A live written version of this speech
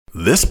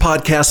This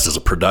podcast is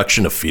a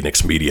production of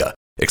Phoenix Media.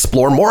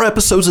 Explore more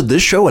episodes of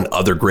this show and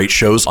other great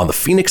shows on the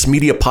Phoenix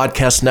Media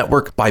Podcast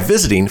Network by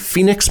visiting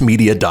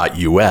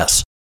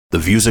phoenixmedia.us. The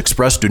views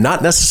expressed do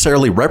not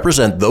necessarily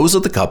represent those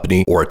of the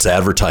company or its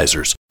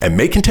advertisers and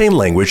may contain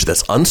language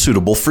that's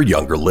unsuitable for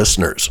younger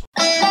listeners.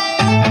 Laugh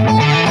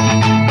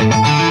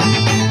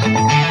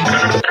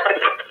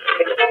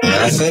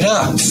it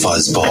up,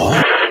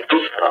 fuzzball.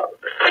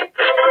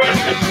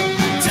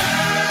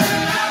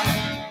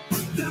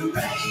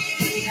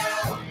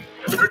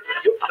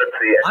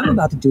 I'm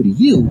about to do to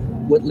you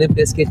what Limp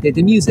Bizkit did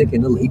to music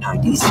in the late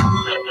 90s.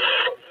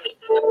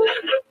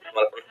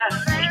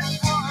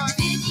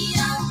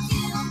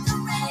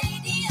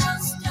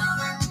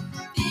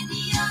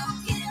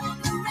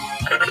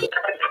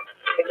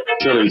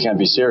 Surely you can't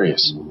be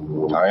serious.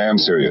 I am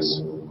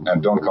serious.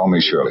 And don't call me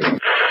Shirley. Here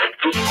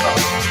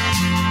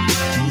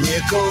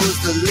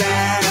goes the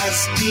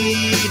last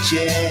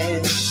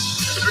DJ.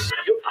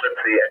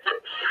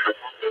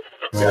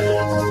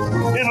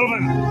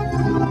 Gentlemen,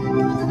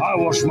 I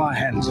wash my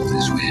hands of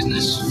this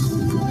weirdness.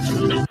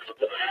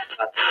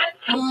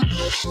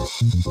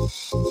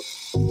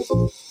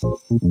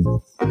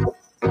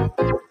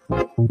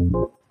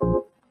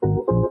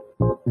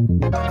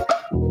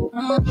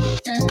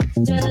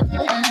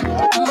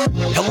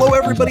 Hello,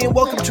 everybody, and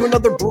welcome to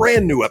another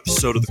brand new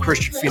episode of the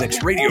Christian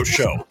Phoenix Radio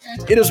Show.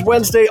 It is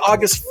Wednesday,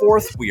 August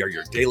 4th. We are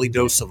your daily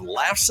dose of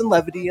laughs and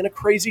levity in a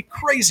crazy,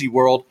 crazy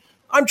world.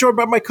 I'm joined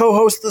by my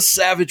co-host, the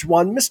Savage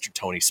One, Mr.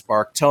 Tony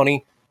Spark.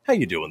 Tony, how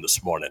you doing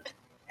this morning?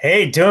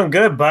 Hey, doing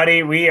good,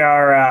 buddy. We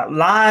are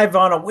live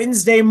on a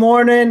Wednesday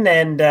morning,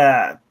 and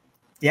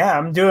yeah,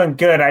 I'm doing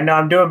good. I know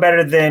I'm doing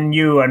better than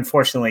you,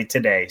 unfortunately,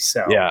 today.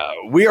 So yeah,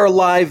 we are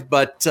live,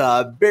 but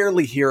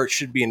barely here. It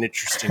should be an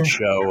interesting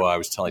show. I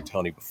was telling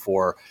Tony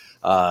before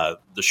the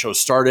show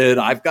started,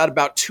 I've got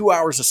about 2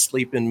 hours of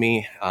sleep in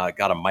me.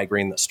 Got a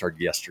migraine that started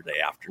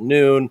yesterday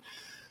afternoon.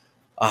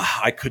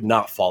 I could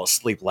not fall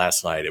asleep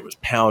last night. It was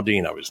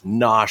pounding. I was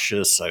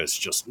nauseous. I was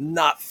just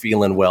not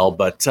feeling well.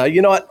 But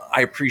you know what?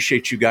 I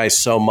appreciate you guys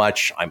so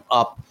much. I'm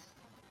up,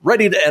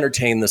 ready to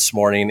entertain this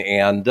morning,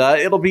 and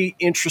it'll be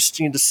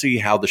interesting to see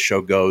how the show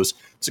goes.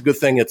 It's a good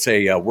thing it's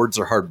a Words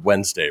Are Hard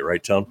Wednesday,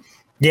 right, Tone?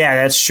 yeah,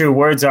 that's true.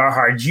 Words are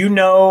hard. You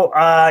know,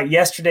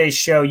 yesterday's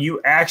show, you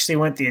actually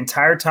went the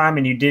entire time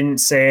and you didn't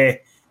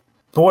say,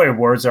 boy,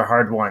 words are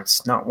hard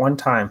once. Not one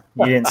time.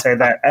 You didn't say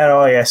that at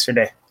all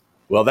yesterday.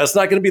 Well, that's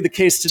not going to be the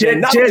case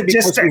today.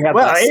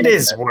 It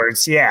is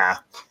words, yeah.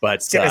 But I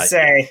was going to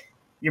say,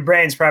 your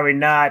brain's probably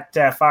not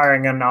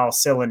firing on all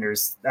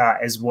cylinders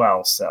as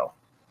well. So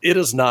it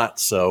is not.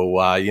 So,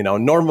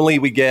 normally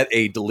we get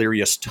a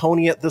delirious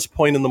Tony at this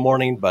point in the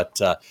morning,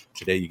 but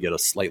today you get a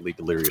slightly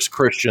delirious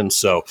Christian.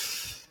 So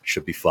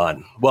should be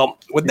fun. Well,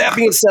 with that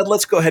being said,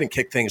 let's go ahead and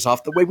kick things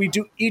off the way we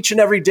do each and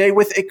every day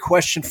with a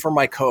question for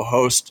my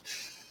co-host.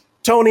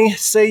 Tony,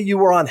 say you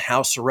were on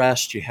house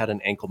arrest, you had an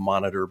ankle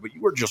monitor, but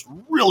you were just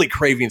really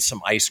craving some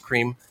ice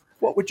cream.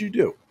 What would you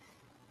do?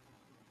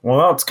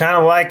 Well, it's kind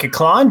of like a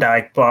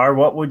Klondike bar.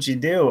 What would you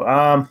do?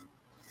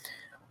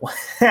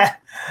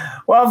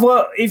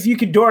 Well, if you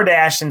could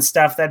DoorDash and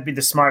stuff, that'd be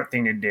the smart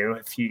thing to do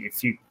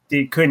if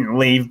you couldn't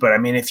leave. But I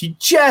mean, if you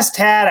just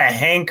had a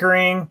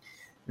hankering,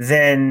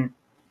 then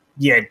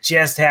you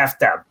just have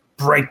to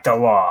breaking the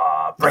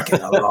law.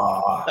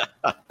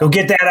 Go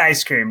get that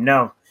ice cream.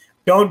 No.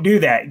 Don't do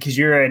that because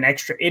you're an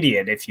extra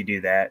idiot if you do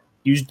that.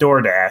 Use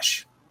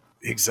DoorDash.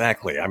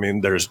 Exactly. I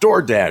mean, there's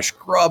DoorDash,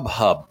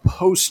 Grubhub,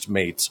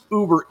 Postmates,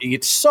 Uber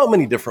Eats, so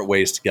many different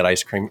ways to get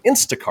ice cream.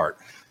 Instacart.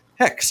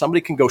 Heck, somebody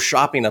can go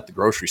shopping at the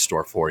grocery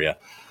store for you.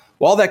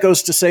 Well, that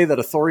goes to say that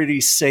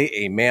authorities say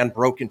a man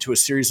broke into a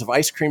series of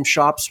ice cream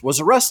shops,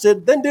 was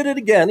arrested, then did it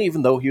again,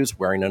 even though he was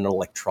wearing an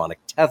electronic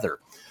tether.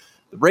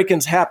 The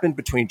break-ins happened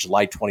between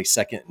July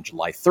 22nd and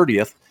July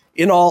 30th.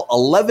 In all,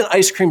 11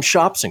 ice cream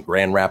shops in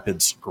Grand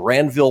Rapids,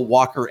 Granville,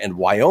 Walker, and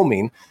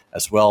Wyoming,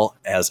 as well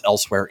as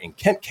elsewhere in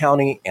Kent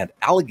County and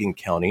Allegan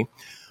County,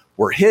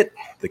 were hit,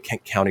 the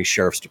Kent County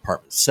Sheriff's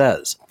Department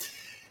says.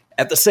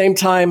 At the same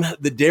time,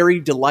 the Dairy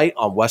Delight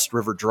on West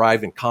River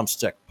Drive in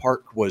Comstock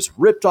Park was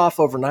ripped off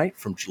overnight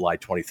from July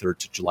 23rd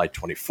to July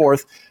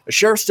 24th. A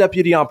sheriff's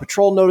deputy on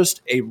patrol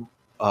noticed a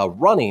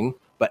running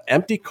but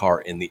empty car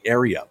in the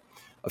area.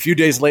 A few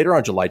days later,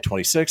 on July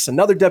 26th,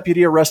 another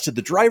deputy arrested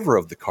the driver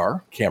of the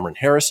car, Cameron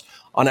Harris,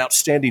 on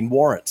outstanding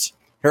warrants.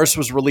 Harris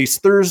was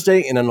released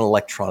Thursday in an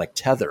electronic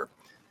tether.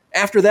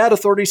 After that,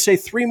 authorities say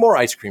 3 more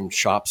ice cream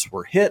shops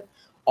were hit,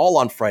 all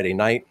on Friday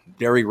night.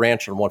 Dairy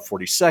Ranch on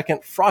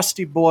 142nd,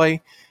 Frosty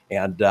Boy,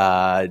 and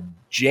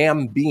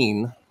Jam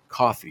Bean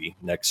Coffee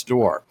next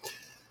door.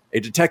 A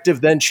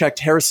detective then checked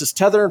Harris's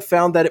tether and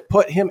found that it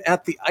put him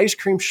at the ice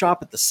cream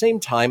shop at the same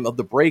time of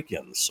the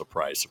break-ins.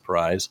 Surprise,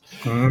 surprise.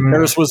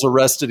 Harris was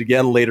arrested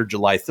again later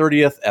July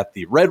 30th at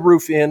the Red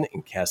Roof Inn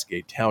in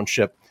Cascade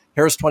Township.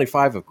 Harris,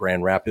 25, of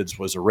Grand Rapids,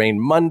 was arraigned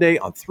Monday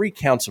on 3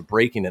 counts of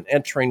breaking and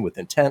entering with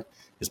intent.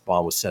 His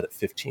bond was set at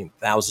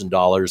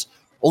 $15,000.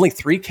 Only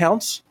 3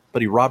 counts,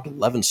 but he robbed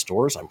 11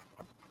 stores. I'm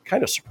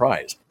kind of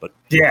surprised, but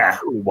he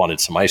really wanted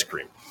some ice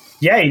cream.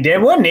 Yeah, he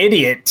did. What an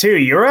idiot, too.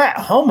 You're at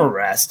home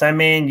arrest. I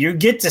mean, you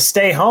get to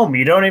stay home.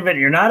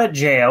 You're not at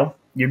jail.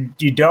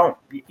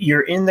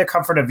 You're in the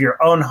comfort of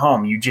your own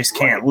home. You just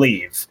can't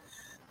leave.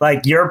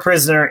 Like, you're a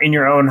prisoner in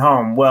your own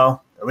home.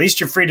 Well, at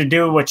least you're free to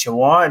do what you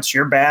want. It's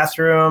your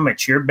bathroom.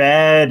 It's your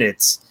bed.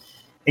 It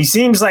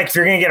seems like if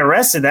you're going to get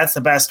arrested, that's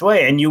the best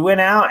way. And you went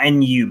out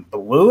and you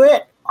blew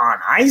it on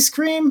ice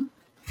cream?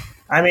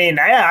 I mean,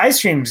 yeah, ice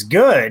cream's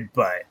good,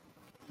 but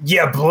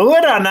you blew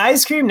it on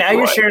ice cream? Now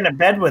you're sharing a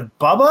bed with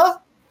Bubba?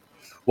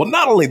 Well,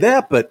 not only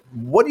that, but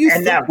what do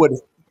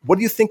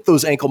you think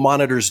those ankle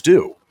monitors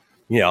do?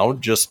 You know,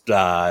 just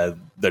they're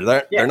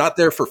not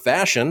there for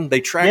fashion. They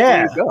track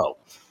where you go.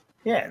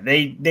 Yeah,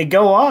 they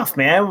go off,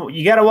 man.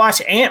 You got to watch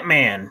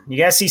Ant-Man. You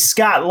got to see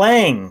Scott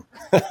Lang.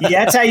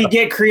 That's how you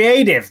get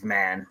creative,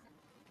 man.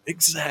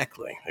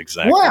 Exactly.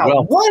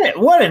 Wow,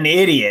 what an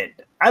idiot.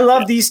 I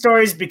love these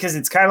stories because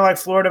it's kind of like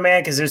Florida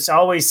Man, because there's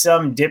always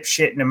some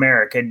dipshit in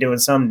America doing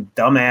some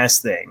dumbass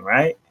thing,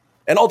 right?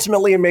 And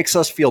ultimately, it makes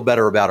us feel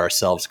better about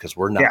ourselves because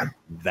we're not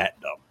that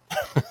dumb.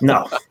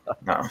 No.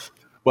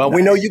 Well,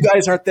 we know you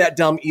guys aren't that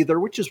dumb either,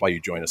 which is why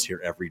you join us here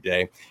every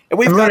day. And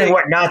I'm learning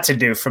what not to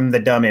do from the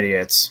dumb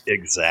idiots.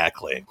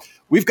 Exactly.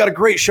 We've got a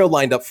great show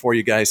lined up for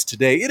you guys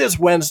today. It is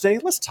Wednesday.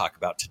 Let's talk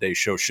about today's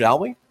show, shall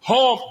we?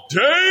 Hump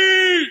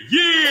Day!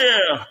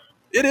 Yeah!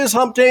 It is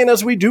Hump Day, and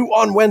as we do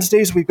on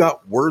Wednesdays, we've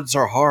got Words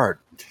Are Hard.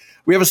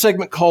 We have a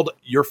segment called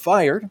You're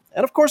Fired,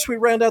 and of course, we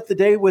round out the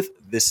day with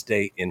This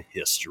Day in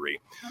History.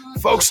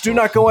 Folks, do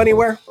not go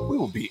anywhere. We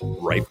will be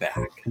right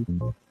back.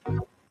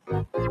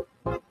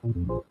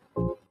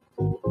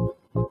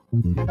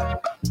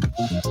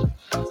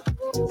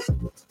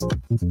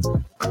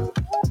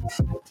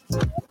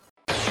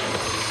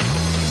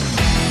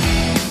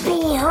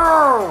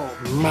 Behold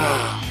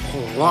my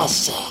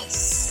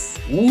precious.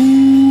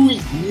 Ooh,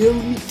 yeah,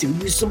 let me tell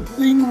you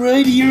something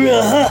right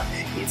here.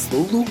 It's the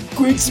Loot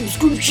Crate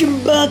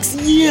subscription box,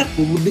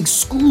 full of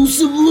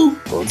exclusive loot,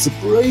 fun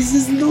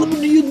surprises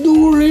delivered to your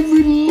door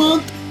every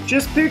month.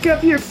 Just pick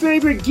up your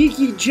favorite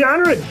geeky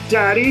genre,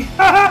 Daddy.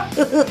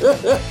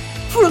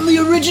 From the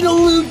original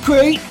Loot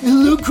Crate, the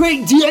Loot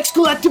Crate DX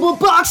collectible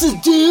boxes,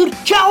 dude!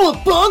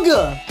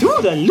 Cowabunga! To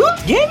the Loot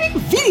Gaming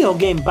video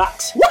game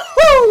box.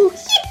 Woohoo!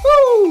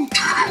 Yee-hoo! Loot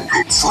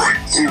Crate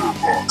Horror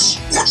Box.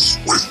 What's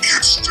with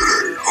kids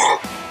today, huh?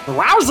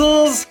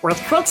 Wowzers!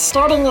 With crates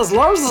starting as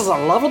low as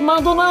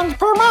 $11.99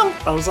 per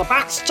month, there's a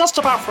box just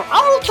about for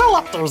all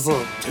collectors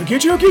in. To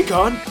get your geek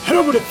on, head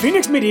over to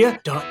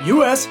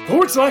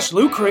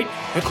phoenixmedia.us/Loot Crate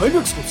and claim your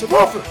exclusive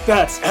offer.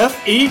 That's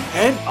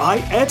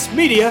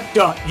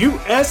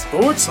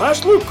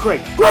FENIXmedia.us/Loot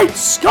Crate. Great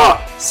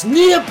Scott!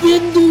 Snap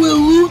into a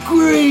Loot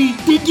Crate,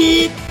 dig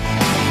it?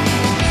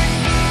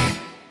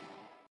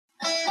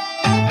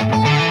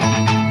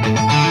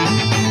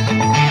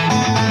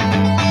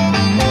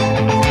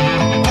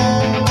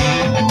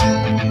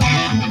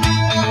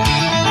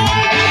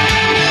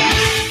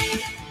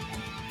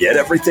 Get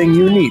everything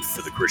you need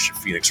for the Christian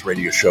Phoenix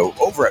Radio Show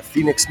over at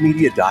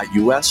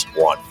phoenixmedia.us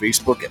or on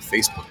Facebook at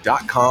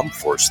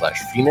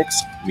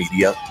facebook.com/Phoenix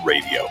Media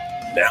Radio.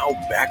 Now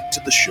back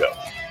to the show.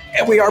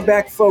 And we are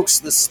back, folks.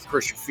 This is the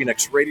Christian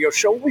Phoenix Radio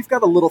Show. We've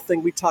got a little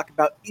thing we talk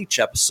about each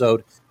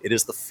episode. It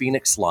is the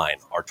Phoenix Line,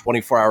 our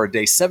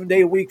 24-hour-a-day,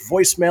 7-day-a-week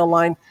voicemail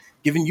line,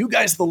 giving you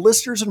guys, the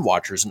listeners and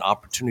watchers, an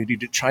opportunity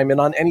to chime in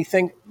on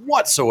anything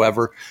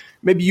whatsoever.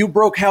 Maybe you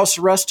broke house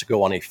arrest to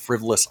go on a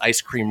frivolous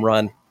ice cream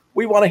run.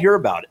 We want to hear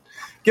about it.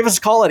 Give us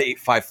a call at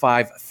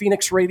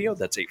 855-PHOENIX-RADIO.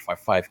 That's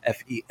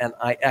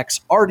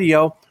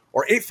 855-FENIX-RDO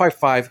or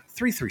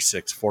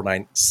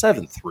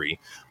 855-336-4973.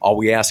 All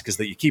we ask is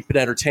that you keep it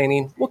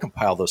entertaining. We'll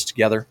compile those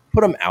together,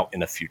 put them out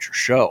in a future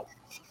show.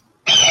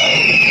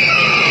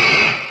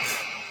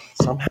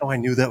 Somehow I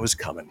knew that was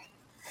coming.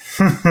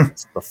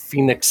 It's the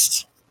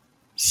Phoenix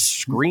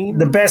scream.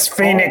 The best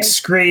Phoenix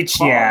screech,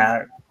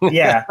 yeah.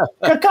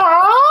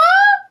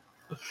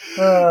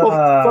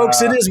 Well,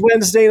 folks, it is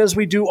Wednesday, and as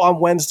we do on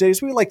Wednesdays,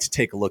 we like to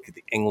take a look at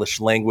the English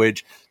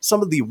language,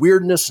 some of the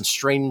weirdness and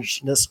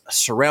strangeness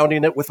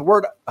surrounding it with a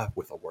word.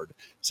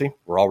 See,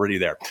 we're already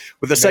there.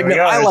 With a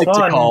segment I like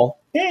to call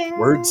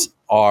Words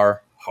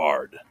Are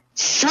Hard.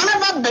 Son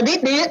of a...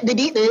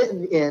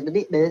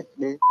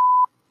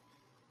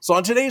 So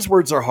on today's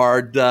Words Are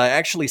Hard,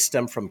 actually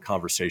stemmed from a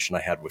conversation I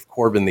had with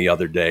Corbin the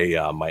other day,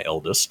 my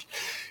eldest.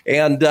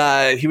 And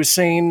he was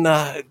saying,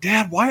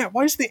 Dad, why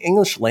is the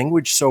English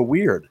language so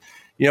weird?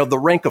 You know, the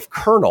rank of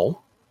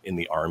colonel in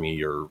the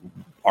Army or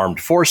Armed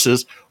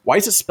Forces, why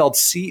is it spelled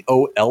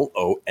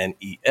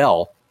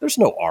COLONEL? There's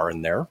no R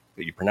in there,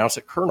 but you pronounce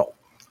it colonel.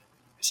 I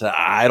said,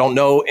 I don't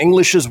know.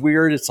 English is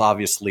weird. It's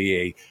obviously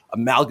a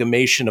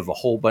amalgamation of a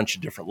whole bunch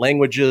of different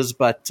languages.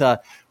 But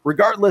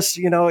regardless,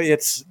 you know,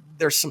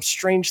 there's some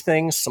strange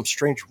things, some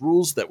strange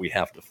rules that we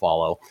have to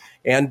follow.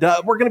 And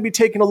we're going to be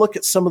taking a look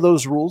at some of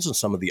those rules and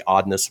some of the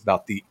oddness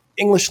about the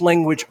English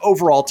language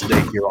overall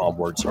today here on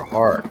Words Are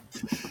Hard.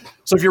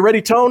 So if you're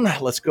ready, Tone,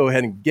 let's go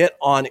ahead and get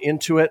on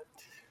into it.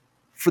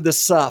 For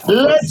this,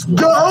 let's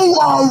go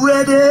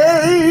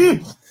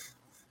already!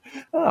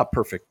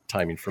 Perfect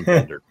timing from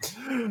Bender.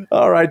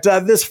 All right.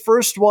 This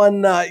first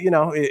one,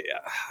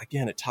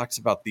 again, it talks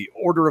about the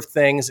order of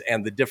things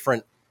and the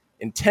different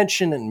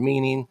intention and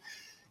meaning.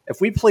 If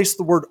we place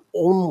the word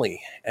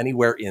only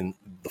anywhere in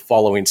the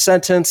following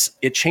sentence,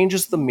 it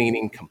changes the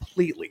meaning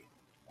completely.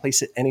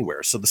 Place it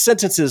anywhere. So the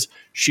sentence is,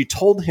 she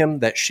told him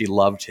that she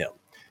loved him.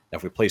 Now,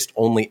 if we placed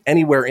only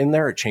anywhere in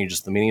there, it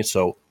changes the meaning.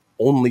 So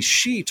only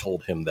she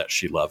told him that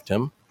she loved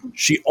him.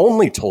 She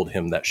only told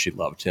him that she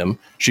loved him.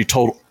 She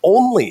told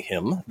only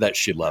him that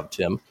she loved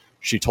him.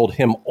 She told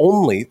him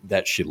only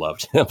that she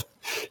loved him.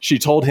 She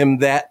told him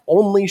that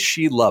only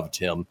she loved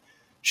him.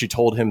 She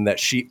told him that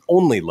she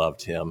only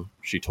loved him.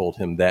 She told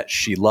him that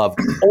she loved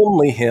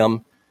only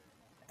him.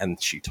 And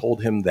she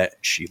told him that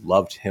she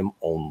loved him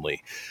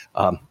only.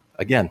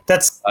 Again,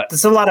 that's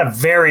a lot of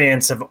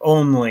variants of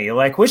only,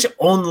 like which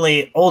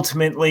only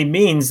ultimately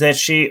means that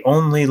she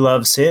only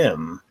loves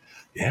him.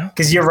 Yeah.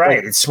 Because you're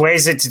right. It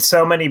sways it to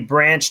so many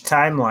branch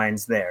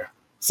timelines there.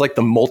 It's like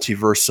the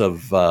multiverse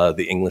of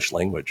the English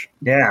language.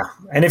 Yeah.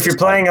 And if you're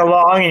playing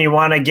along and you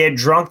want to get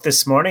drunk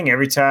this morning,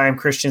 every time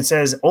Christian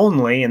says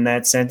only in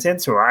that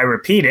sentence, or I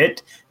repeat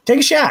it, take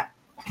a shot.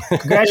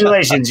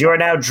 Congratulations. You are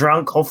now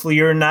drunk. Hopefully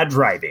you're not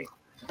driving.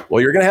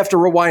 Well, you're going to have to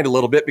rewind a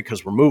little bit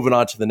because we're moving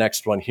on to the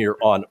next one here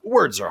on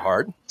Words Are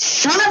Hard.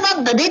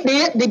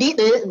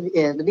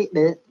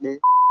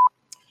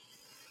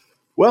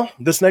 Well,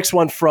 this next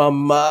one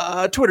from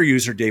Twitter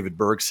user David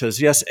Berg says,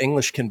 yes,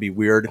 English can be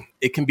weird.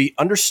 It can be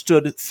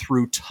understood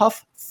through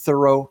tough,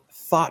 thorough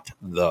thought,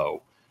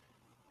 though.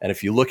 And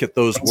if you look at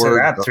those words... Say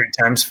that 3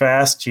 times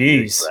fast.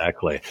 Jeez.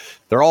 Exactly.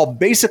 They're all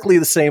basically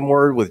the same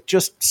word with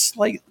just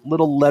slight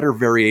little letter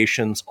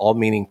variations, all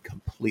meaning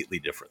completely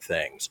different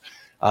things.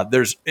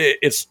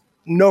 It's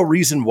no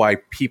reason why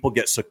people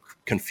get so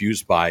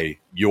confused by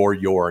your,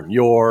 and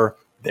your,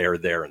 there,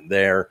 and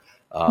there.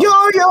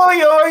 Your.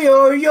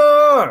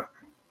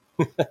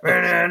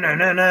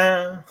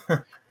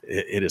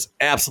 It is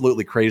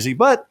absolutely crazy,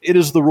 but it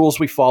is the rules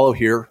we follow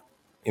here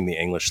in the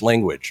English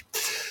language.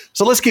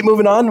 So let's keep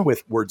moving on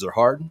with Words Are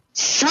Hard.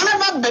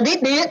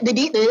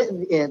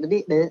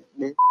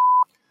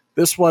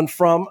 This one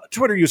from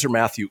Twitter user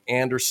Matthew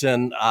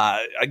Anderson.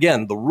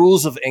 Again, the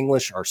rules of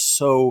English are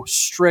so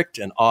strict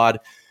and odd.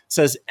 It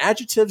says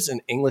adjectives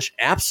in English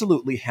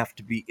absolutely have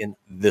to be in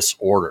this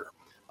order: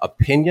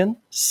 opinion,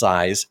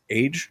 size,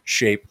 age,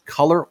 shape,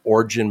 color,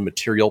 origin,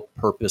 material,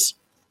 purpose,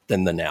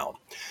 then the noun.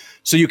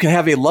 So you can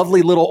have a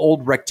lovely little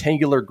old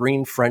rectangular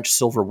green French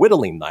silver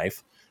whittling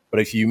knife, but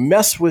if you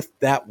mess with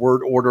that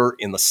word order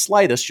in the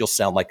slightest, you'll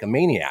sound like a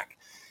maniac.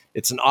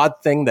 It's an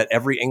odd thing that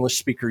every English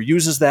speaker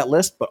uses that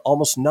list, but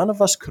almost none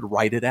of us could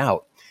write it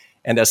out.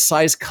 And as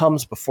size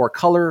comes before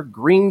color,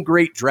 green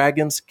great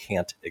dragons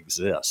can't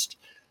exist.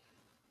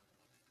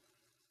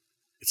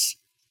 It's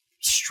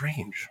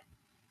strange.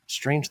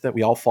 Strange that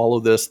we all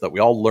follow this, that we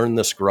all learn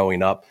this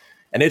growing up.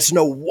 And it's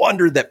no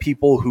wonder that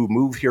people who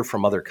move here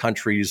from other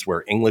countries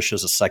where English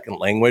is a second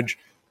language,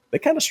 they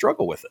kind of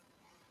struggle with it.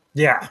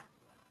 Yeah.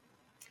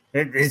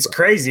 It's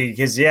crazy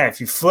because,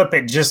 if you flip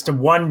it just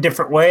one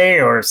different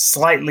way or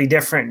slightly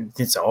different,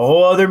 it's a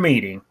whole other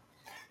meaning.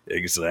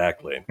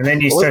 Exactly. And then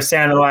you start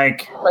sounding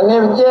like, my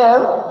name is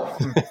Jeff.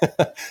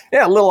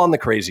 Yeah, a little on the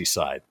crazy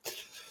side.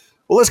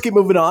 Well, let's keep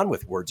moving on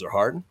with Words Are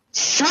Hard.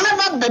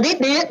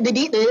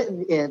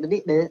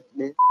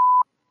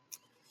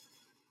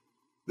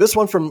 This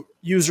one from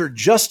user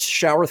Just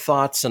Shower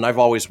Thoughts, and I've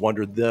always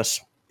wondered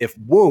this. If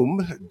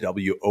womb,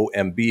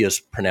 W-O-M-B,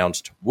 is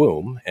pronounced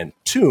womb, and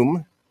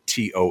tomb,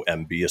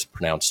 T-O-M-B, is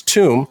pronounced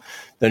tomb,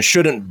 then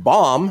shouldn't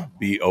bomb,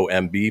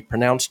 B-O-M-B,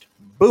 pronounced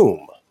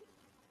boom?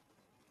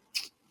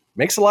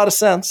 Makes a lot of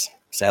sense.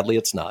 Sadly,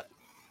 it's not.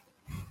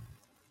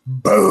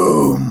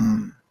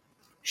 Boom.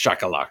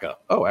 Shakalaka.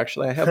 Oh,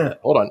 actually, I have that.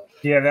 Hold on.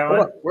 Yeah, that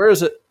one. Where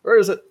is it?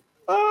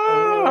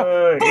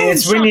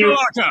 It's when you...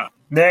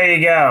 There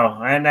you go.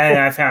 And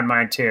I found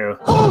mine too.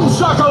 Boom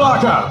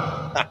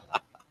shakalaka!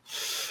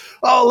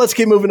 Oh, let's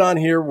keep moving on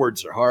here.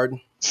 Words Are Hard.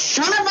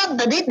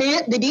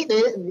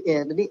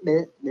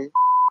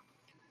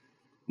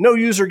 No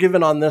user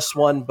given on this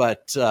one,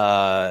 but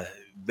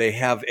they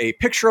have a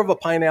picture of a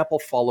pineapple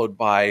followed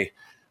by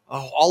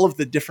all of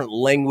the different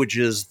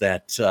languages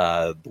that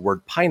the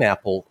word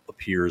pineapple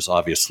appears,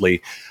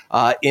 obviously.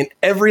 In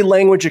every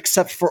language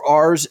except for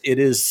ours, it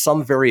is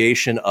some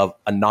variation of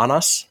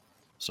ananas.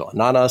 So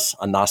ananas,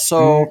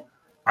 anaso.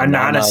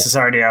 Ananas is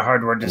already a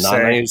hard word to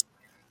say.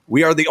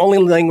 We are the only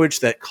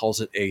language that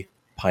calls it a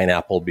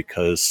pineapple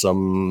because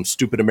some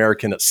stupid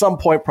American at some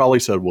point probably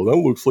said, well, that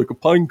looks like a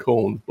pine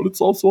cone, but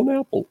it's also an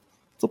apple.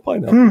 It's a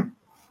pineapple.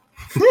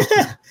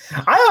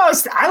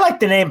 I like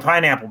the name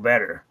pineapple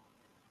better.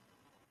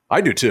 I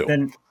do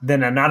too.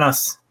 Than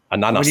ananas.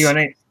 Ananas. What do you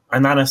want?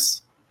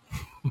 Ananas.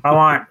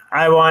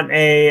 I want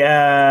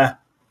a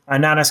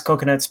ananas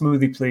coconut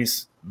smoothie,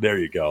 please. There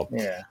you go.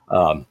 Yeah.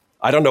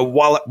 I don't know.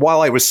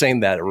 While I was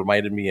saying that, it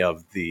reminded me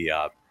of the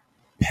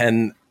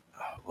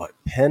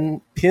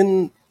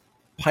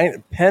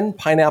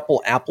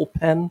pineapple apple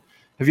pen.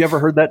 Have you ever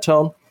heard that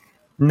tone?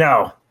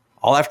 No.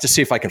 I'll have to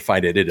see if I can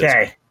find it. It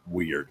is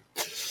weird.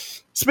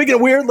 Speaking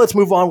of weird, let's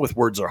move on with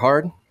Words Are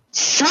Hard.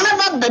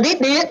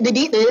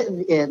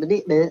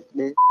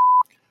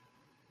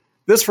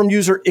 This from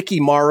user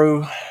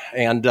Ikimaru,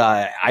 and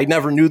I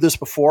never knew this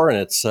before, and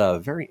it's a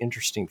very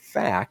interesting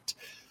fact.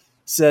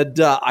 Said,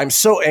 I'm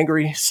so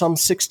angry, some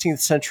 16th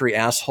century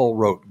asshole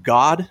wrote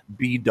God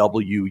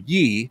BW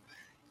ye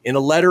in a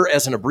letter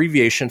as an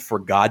abbreviation for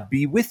God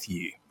be with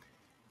ye.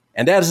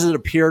 And as it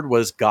appeared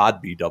was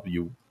God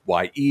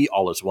BWYE,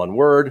 all as one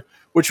word,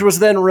 which was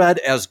then read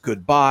as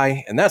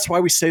goodbye, and that's why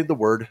we say the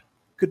word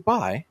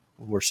goodbye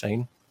when we're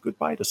saying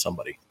goodbye to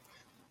somebody.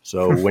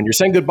 So when you're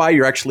saying goodbye,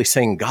 you're actually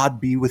saying God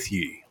be with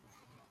ye.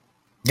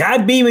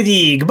 God be with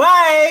ye.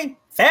 Goodbye.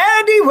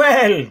 Fare thee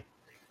well.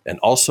 And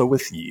also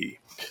with ye.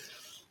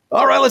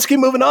 All right, let's keep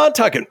moving on.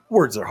 Talking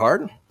Words Are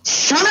Hard.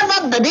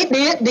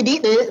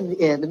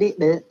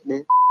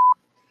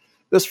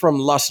 This from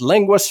Las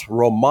Lenguas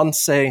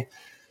Romance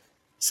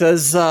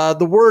says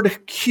the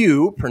word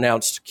Q,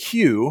 pronounced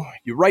Q,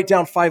 you write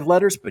down 5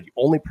 letters, but you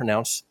only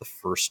pronounce the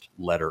first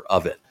letter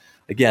of it.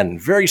 Again,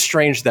 very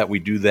strange that we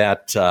do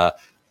that.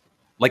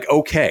 Like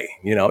okay,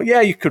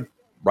 you could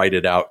write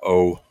it out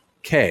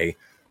okay,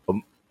 but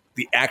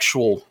the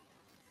actual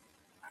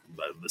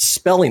the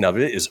spelling of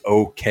it is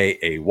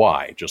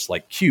O-K-A-Y, just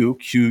like Q,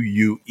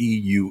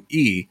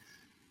 Q-U-E-U-E.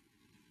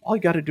 All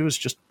you got to do is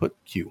just put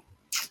Q.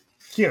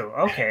 Q,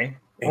 okay.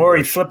 English. Or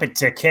you flip it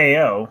to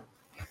K-O.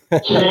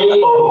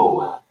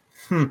 K-O.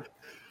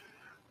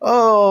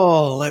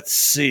 Oh, let's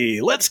see.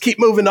 Let's keep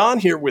moving on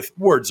here with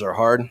Words Are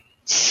Hard.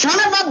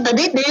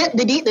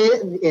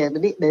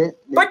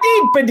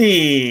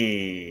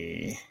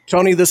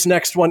 Tony, this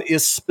next one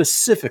is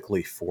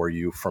specifically for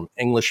you from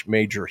English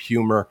Major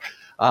Humor.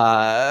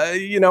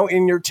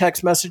 In your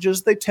text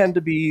messages, they tend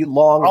to be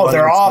long. Oh,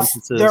 they're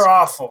awful. They're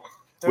awful.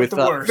 They're with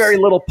very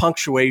little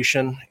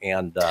punctuation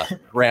and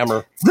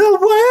grammar. The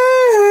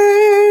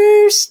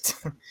worst.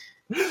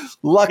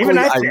 Luckily, even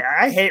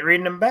I hate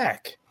reading them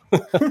back.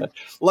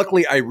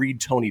 Luckily, I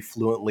read Tony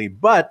fluently,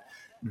 but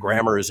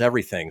grammar is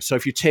everything. So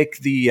if you take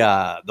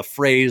the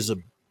phrase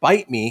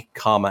 "bite me,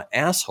 comma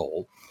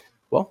asshole,"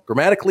 well,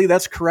 grammatically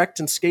that's correct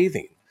and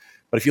scathing.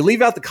 But if you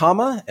leave out the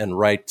comma and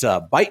write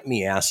 "bite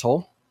me,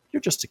 asshole,"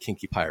 you're just a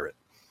kinky pirate.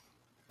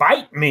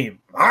 Bite me,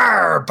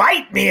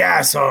 bite me,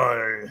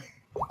 asshole.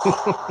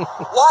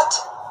 What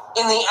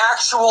in the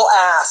actual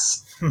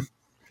ass?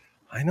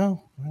 I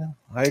know.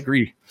 I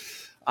agree,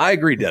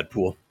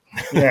 Deadpool.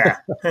 Yeah.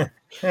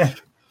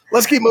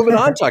 Let's keep moving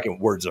on. Talking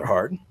Words Are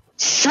Hard.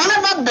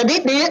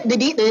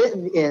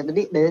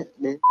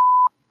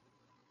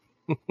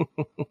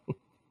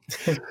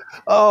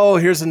 Oh,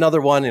 here's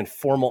another one in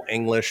formal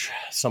English.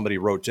 Somebody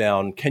wrote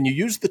down, can you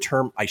use the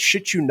term "I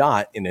shit you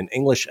not" in an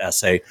English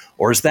essay,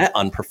 or is that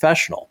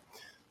unprofessional?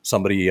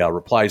 Somebody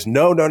replies,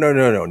 no.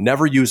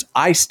 Never use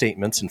I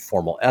statements in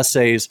formal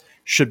essays.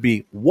 Should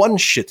be "one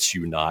shits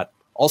you not."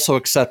 Also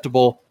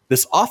acceptable,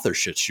 "this author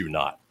shits you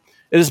not."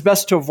 It is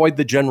best to avoid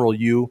the general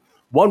you.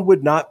 One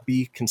would not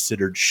be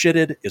considered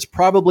shitted is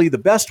probably the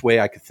best way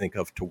I could think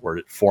of to word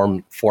it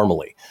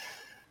formally.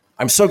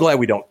 I'm so glad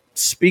we don't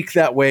speak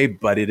that way,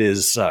 but it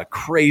is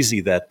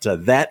crazy that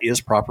that is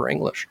proper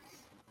English.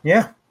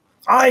 Yeah.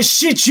 I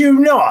shit you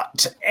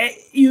not.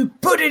 You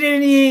put it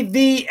in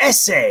the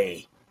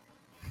essay.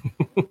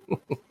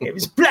 It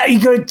was bloody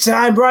good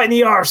time right in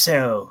the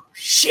arsehole.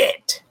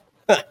 Shit.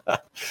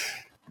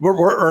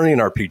 We're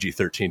earning our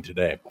PG-13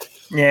 today.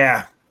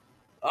 Yeah.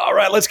 All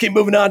right, let's keep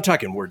moving on.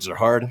 Talking Words Are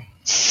Hard.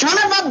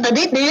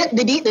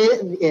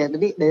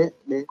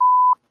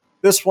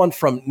 This one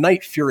from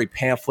Night Fury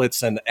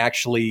Pamphlets, and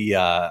actually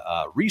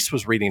Reese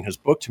was reading his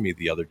book to me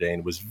the other day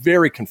and was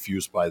very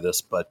confused by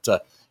this, but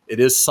it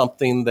is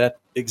something that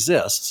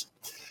exists.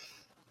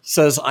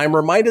 Says, I'm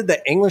reminded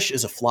that English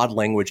is a flawed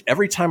language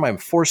every time I'm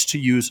forced to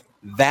use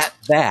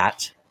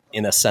that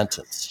in a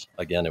sentence.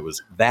 Again, it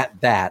was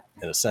that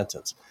in a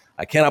sentence.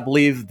 I cannot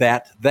believe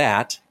that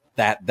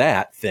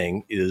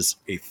thing is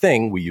a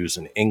thing we use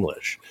in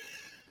English.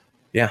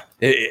 Yeah.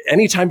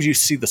 Anytime you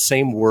see the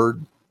same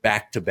word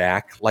back to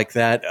back like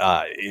that,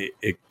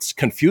 it's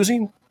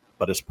confusing,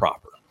 but it's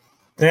proper.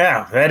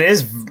 Yeah, that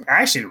is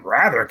actually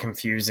rather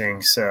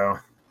confusing. So,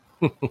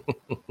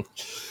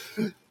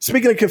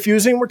 speaking of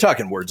confusing, we're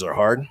talking Words Are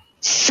Hard.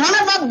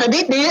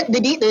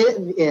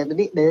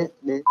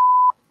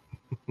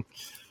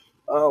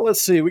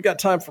 Let's see. We got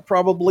time for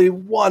probably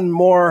one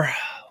more.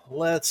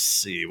 Let's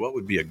see. What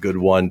would be a good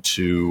one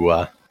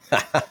to...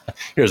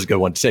 here's a good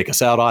one to take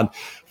us out on.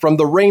 From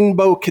the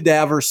Rainbow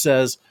Cadaver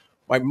says,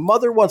 my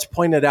mother once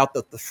pointed out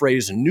that the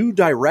phrase "new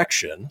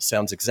direction"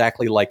 sounds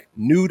exactly like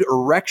nude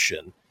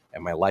erection,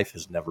 and my life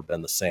has never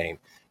been the same.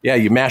 Yeah,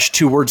 you mash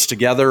two words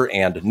together,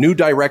 and new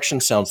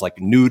direction sounds like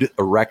nude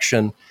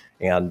erection,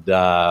 and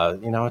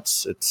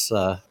it's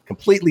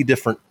completely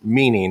different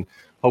meaning.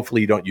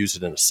 Hopefully, you don't use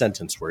it in a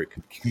sentence where it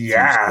could confuse.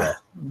 Yeah,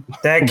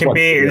 that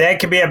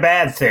could be a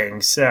bad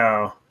thing.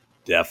 So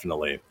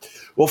Definitely.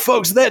 Well,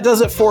 folks, that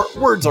does it for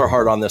Words Are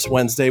Hard on this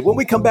Wednesday. When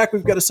we come back,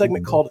 we've got a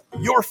segment called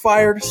You're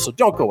Fired, so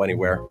don't go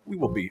anywhere. We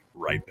will be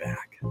right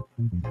back.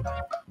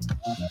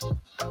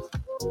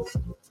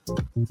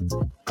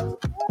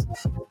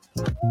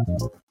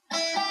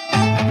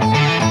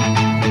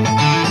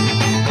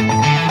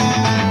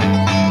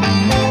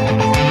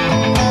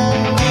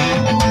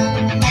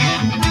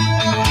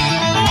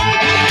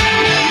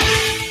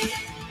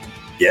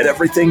 Get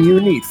everything you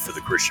need for the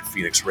Christian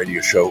Phoenix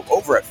Radio Show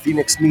over at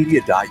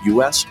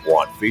phoenixmedia.us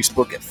or on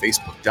Facebook at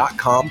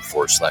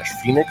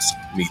facebook.com/Phoenix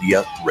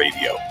Media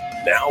Radio.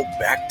 Now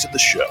back to the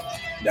show.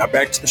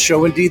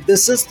 Indeed.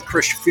 This is the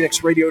Christian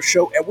Phoenix Radio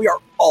Show, and we are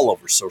all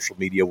over social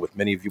media with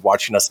many of you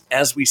watching us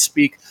as we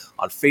speak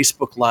on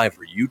Facebook Live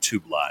or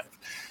YouTube Live.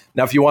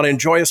 Now, if you want to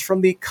enjoy us from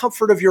the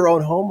comfort of your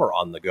own home or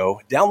on the go,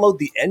 download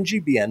the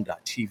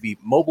NGBN.TV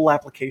mobile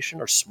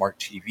application or smart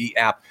TV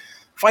app.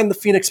 Find the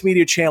Phoenix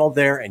Media channel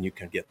there, and you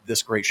can get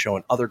this great show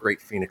and other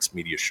great Phoenix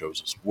Media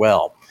shows as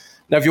well.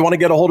 Now, if you want to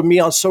get a hold of me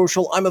on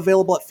social, I'm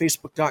available at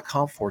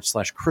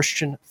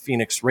facebook.com/Christian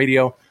Phoenix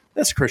Radio.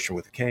 That's Christian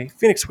with a K,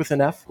 Phoenix with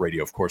an F,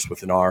 radio, of course,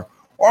 with an R,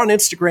 or on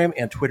Instagram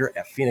and Twitter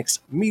at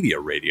Phoenix Media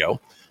Radio.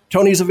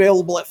 Tony's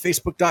available at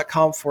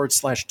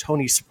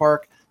facebook.com/Tony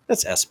Spark.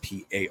 That's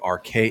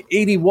SPARK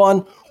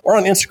 81, or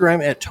on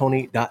Instagram at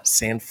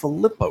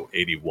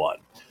Tony.Sanfilippo81.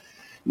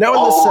 Now,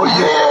 in this segment,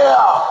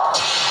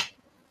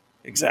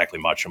 exactly,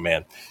 Macho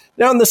Man.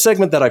 Now, in the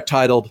segment that I've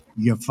titled,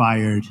 You're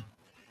Fired.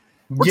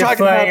 We're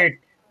talking about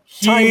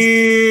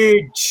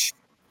huge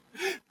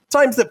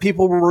times that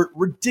people were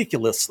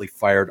ridiculously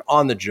fired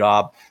on the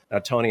job. Now,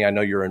 Tony, I know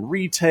you're in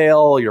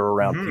retail. You're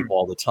around people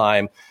all the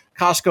time.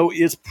 Costco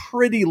is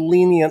pretty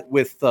lenient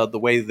with the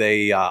way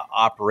they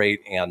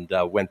operate and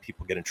when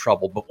people get in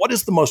trouble. But what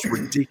is the most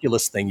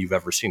ridiculous thing you've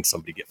ever seen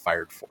somebody get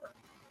fired for?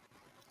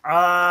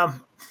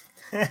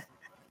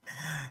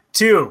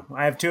 Two.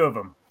 I have two of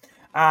them.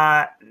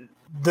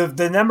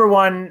 The number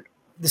one,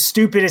 the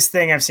stupidest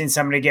thing I've seen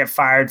somebody get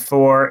fired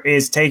for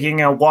is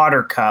taking a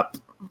water cup,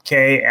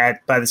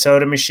 by the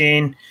soda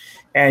machine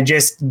and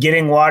just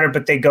getting water,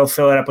 but they go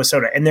fill it up with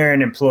soda, and they're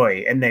an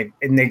employee and they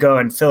go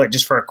and fill it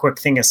just for a quick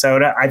thing of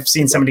soda. I've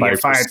seen somebody get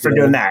fired for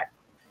doing that.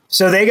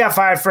 So they got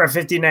fired for a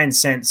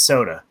 59-cent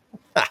soda,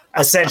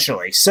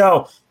 essentially.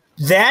 So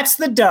that's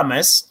the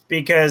dumbest,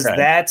 because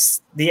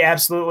that's the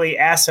absolutely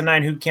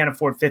asinine who can't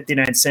afford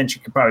 59 cents.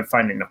 You could probably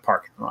find it in a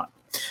parking lot.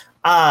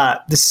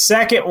 The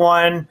second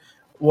one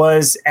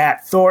was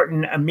at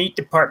Thornton, a meat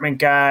department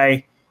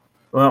guy.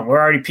 Well, we're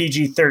already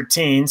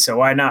PG-13, so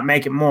why not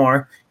make it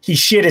more? He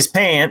shit his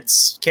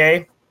pants,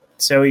 okay?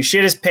 So he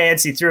shit his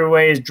pants. He threw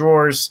away his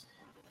drawers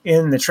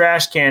in the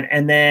trash can.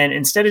 And then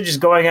instead of just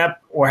going up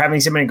or having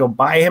somebody go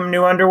buy him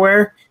new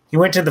underwear, he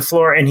went to the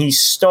floor and he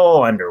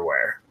stole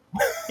underwear.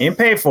 He didn't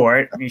pay for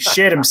it. He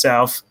shit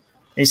himself.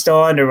 He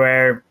stole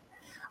underwear.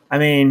 I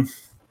mean,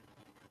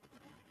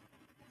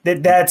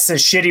 that's a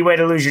shitty way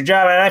to lose your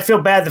job. And I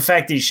feel bad the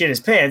fact that he shit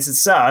his pants. It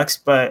sucks,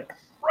 but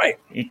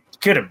he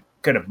could have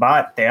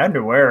bought the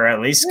underwear, or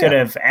at least could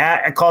have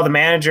called the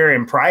manager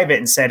in private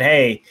and said,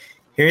 hey,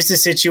 here's the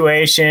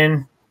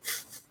situation.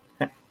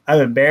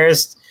 I'm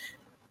embarrassed.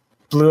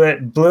 Blew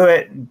it,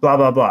 blah,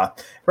 blah, blah.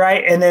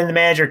 Right? And then the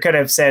manager could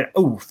have said,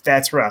 oh,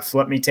 that's rough.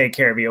 Let me take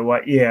care of you.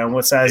 What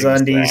size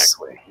undies?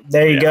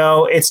 There you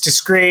go. It's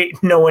discreet.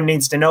 No one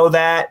needs to know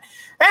that.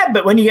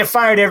 But when you get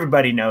fired,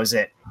 everybody knows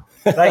it.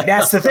 Like,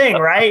 that's the thing,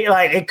 right?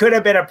 Like, it could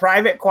have been a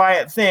private,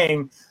 quiet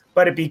thing,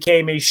 but it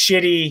became a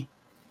shitty,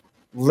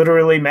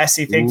 literally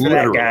messy thing for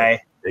that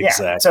guy.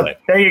 Exactly. Yeah, so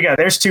there you go.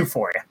 There's two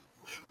for you.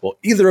 Well,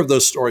 either of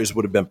those stories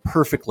would have been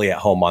perfectly at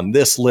home on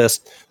this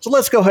list. So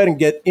let's go ahead and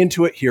get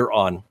into it here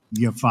on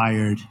You're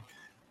Fired.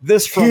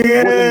 This from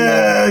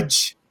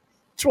Huge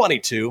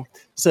 22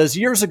 says,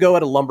 years ago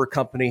at a lumber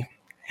company,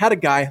 had a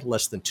guy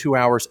less than 2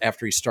 hours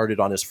after he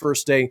started on his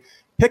first day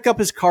pick up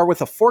his car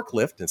with a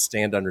forklift and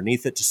stand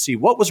underneath it to see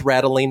what was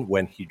rattling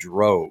when he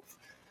drove.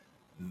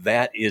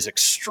 That is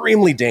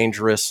extremely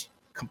dangerous.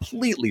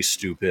 Completely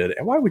stupid.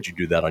 And why would you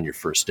do that on your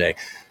first day?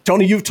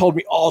 Tony, you've told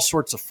me all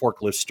sorts of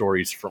forklift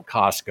stories from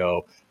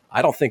Costco.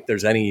 I don't think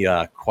there's any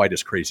quite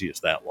as crazy as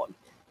that one.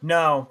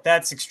 No,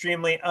 that's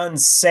extremely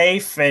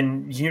unsafe,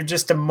 and you're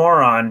just a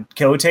moron.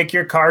 Go take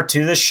your car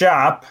to the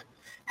shop,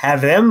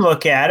 have them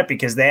look at it,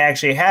 because they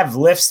actually have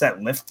lifts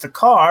that lift the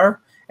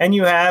car, and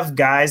you have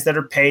guys that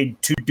are paid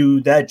to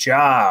do that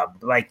job.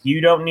 Like,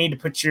 you don't need to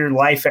put your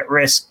life at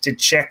risk to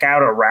check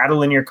out a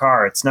rattle in your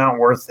car. It's not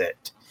worth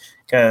it.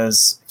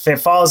 Because if it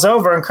falls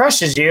over and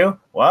crushes you,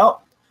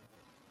 well,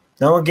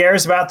 no one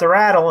cares about the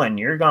rattle and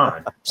you're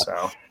gone.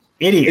 So,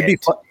 idiot.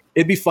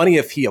 It'd be funny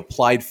if he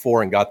applied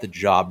for and got the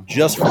job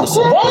just for the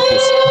sole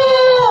purpose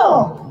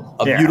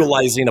of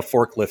utilizing a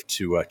forklift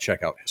to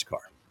check out his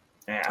car.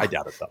 Yeah. I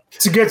doubt it, though.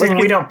 It's a good thing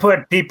we don't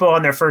put people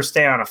on their first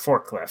day on a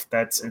forklift.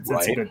 That's a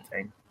good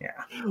thing. Yeah.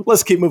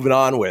 Let's keep moving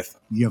on with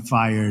You're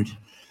Fired.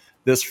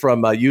 This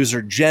from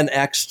user Gen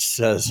X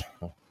says,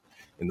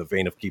 in the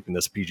vein of keeping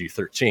this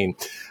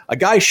PG-13. A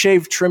guy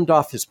shaved, trimmed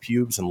off his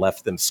pubes, and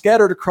left them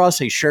scattered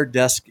across a shared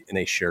desk in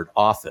a shared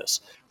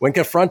office. When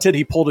confronted,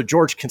 he pulled a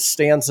George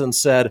Costanza and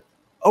said,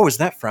 "Oh, is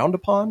that frowned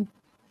upon?"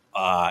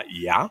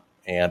 Yeah,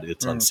 and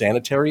it's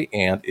unsanitary,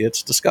 and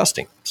it's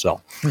disgusting.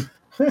 So,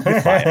 You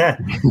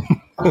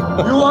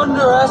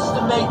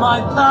underestimate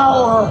my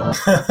power.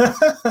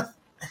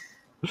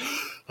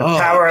 The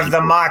power of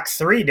the Mach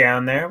 3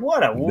 down there.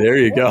 There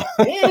you go.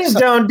 You just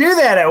don't do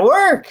that at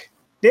work.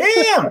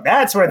 Damn.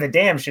 That's where the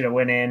damn should have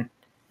went in.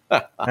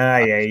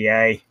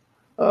 Ay.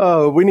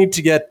 Oh, we need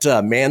to get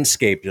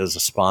Manscaped as a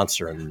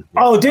sponsor. And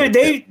dude,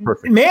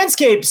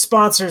 Manscaped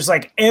sponsors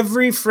like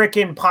every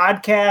freaking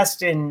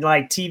podcast and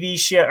like TV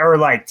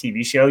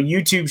show,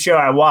 YouTube show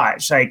I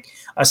watch. Like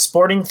a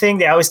sporting thing,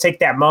 they always take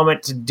that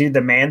moment to do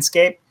the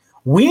Manscaped.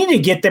 We need to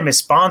get them as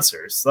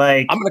sponsors.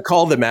 Like I'm going to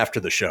call them after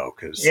the show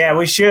because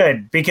we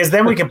should, because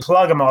then we can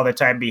plug them all the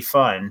time. Be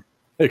fun.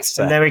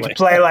 Exactly. And then we can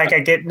play like I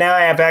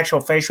have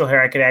actual facial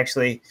hair. I could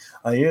actually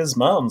use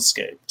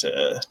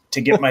Manscaped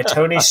to get my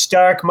Tony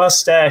Stark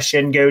mustache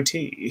and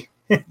goatee.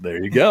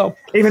 There you go.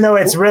 Even though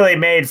it's really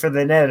made for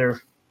the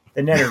nether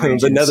region.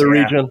 The nether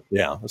region.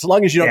 Yeah. As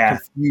long as you don't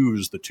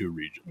confuse the two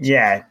regions.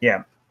 Yeah.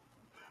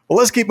 Well,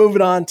 let's keep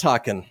moving on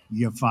talking.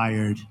 You're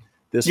fired.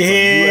 This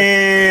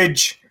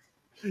huge.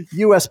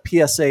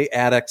 USPSA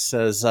addict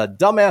says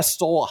dumbass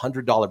stole a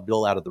 $100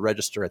 bill out of the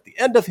register at the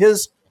end of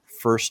his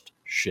first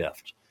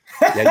shift.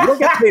 Yeah, you don't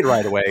get paid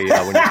right away when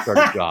you start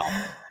a job.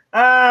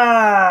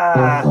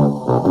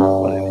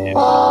 What an idiot.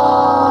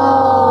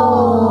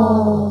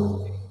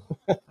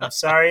 I'm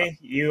sorry.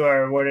 You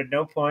are awarded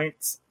no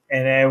points,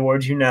 and I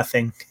award you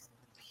nothing.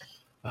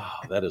 Oh,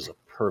 that is a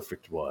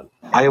perfect one.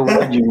 I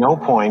award you no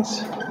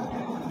points,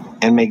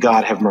 and may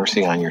God have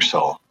mercy on your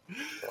soul.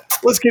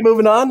 Let's keep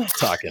moving on.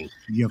 Talking.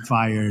 You're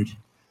fired.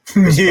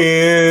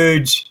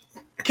 Huge.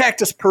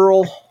 Cactus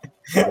Pearl,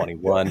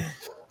 21,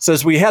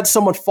 says we had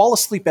someone fall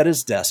asleep at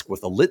his desk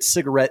with a lit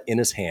cigarette in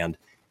his hand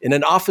in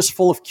an office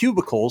full of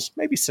cubicles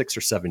maybe 6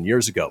 or 7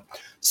 years ago.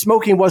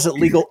 Smoking wasn't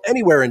legal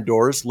anywhere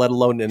indoors, let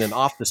alone in an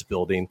office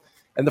building.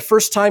 And the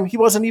first time, he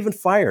wasn't even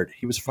fired.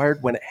 He was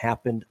fired when it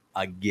happened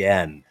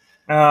again.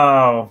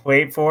 Oh,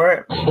 wait for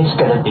it. It's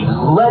going to be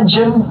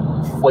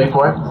legend. Wait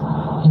for it.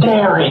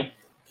 Daring.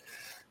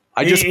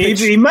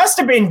 He must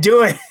have been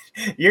doing.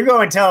 You're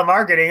going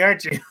telemarketing,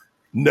 aren't you?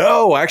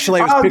 No,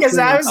 actually, I was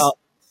picturing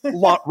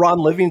Ron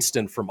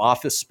Livingston from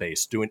Office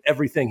Space doing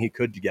everything he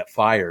could to get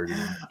fired.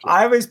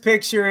 I was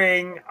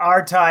picturing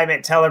our time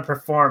at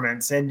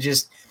Teleperformance, and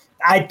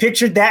I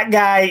pictured that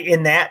guy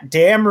in that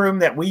damn room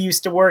that we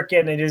used to work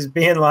in, and just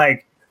being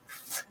like,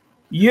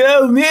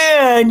 "Yo,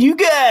 man, you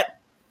got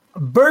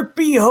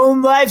Burpee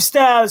Home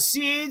Lifestyle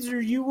seeds,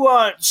 or you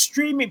want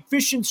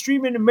Fish and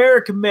Streaming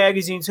American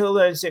magazines?"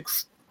 Hold on a sec.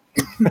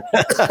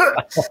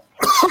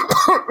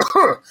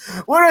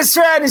 What I was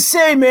trying to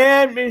say,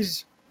 man,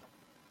 is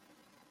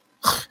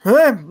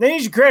they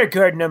need your credit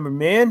card number,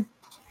 man.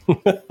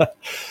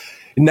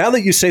 Now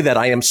that you say that,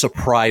 I am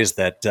surprised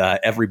that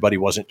everybody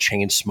wasn't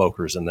chain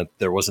smokers and that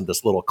there wasn't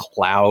this little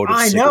cloud of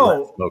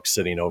cigarette smoke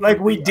sitting over. Like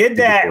we did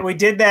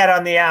that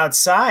on the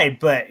outside,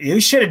 but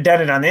you should have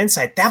done it on the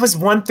inside. That was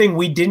one thing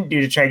we didn't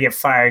do to try to get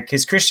fired,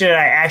 because Christian and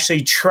I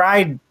actually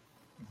tried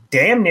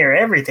damn near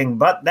everything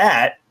but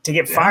that to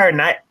get fired.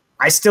 And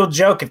I still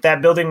joke, if that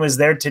building was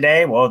there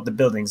today, well, the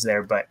building's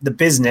there, but the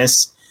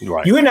business,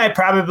 you and I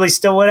probably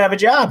still would have a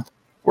job.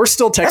 We're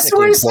still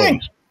technically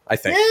employed, I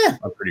think. Yeah.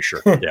 I'm pretty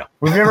sure. Yeah.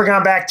 We've never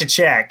gone back to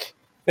check.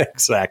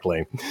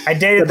 Exactly. I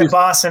dated the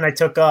boss and I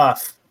took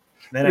off.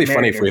 Then it'd be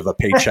funny if we have a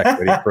paycheck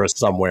ready for us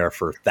somewhere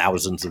for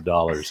thousands of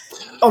dollars.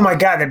 Oh my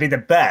God, that'd be the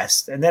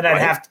best. And then I'd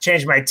have to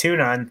change my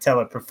tune on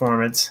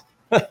Teleperformance.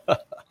 Well,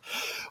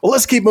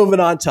 let's keep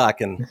moving on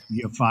talking.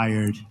 You're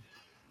fired.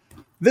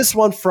 This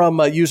one from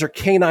user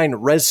Canine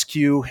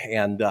Rescue,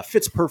 and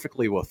fits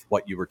perfectly with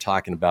what you were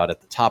talking about at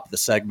the top of the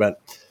segment.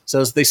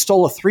 Says they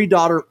stole a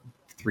 $3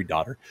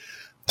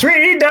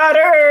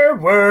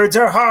 words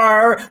are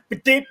hard.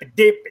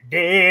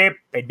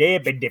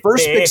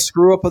 First big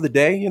screw up of the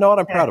day. You know what?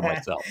 I'm proud of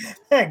myself.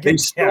 They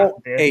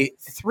stole a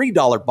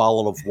 $3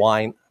 bottle of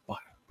wine.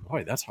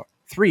 Boy, that's hard.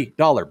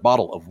 $3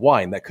 bottle of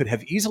wine that could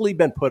have easily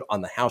been put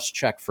on the house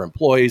check for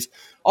employees.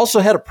 Also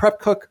had a prep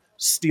cook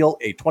steal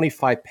a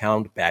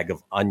 25-pound bag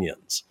of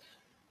onions.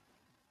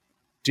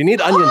 Do you need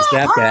onions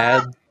that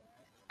bad?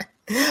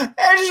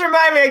 That just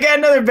reminded me, I got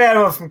another bad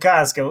one from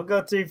Costco. We'll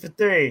go 3 for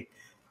 3.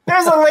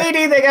 There's a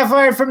lady that got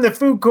fired from the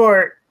food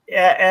court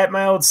at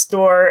my old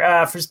store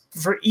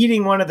for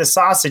eating one of the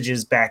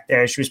sausages back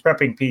there. She was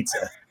prepping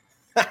pizza.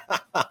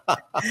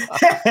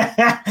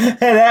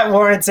 That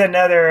warrants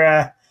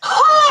another...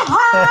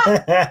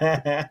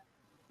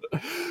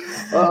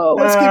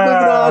 let's keep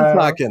moving on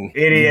talking.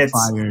 Idiots.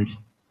 Fired.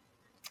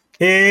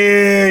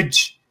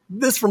 Huge.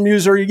 This from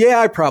user,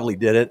 I probably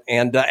did it.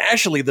 And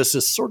actually, this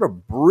is sort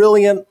of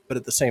brilliant, but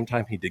at the same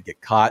time, he did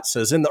get caught.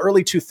 Says, in the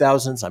early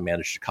 2000s, I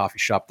managed a coffee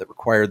shop that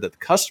required that the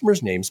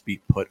customers' names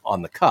be put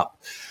on the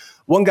cup.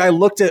 One guy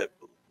looked at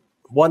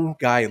One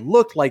guy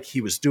looked like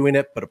he was doing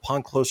it, but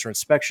upon closer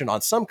inspection,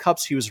 on some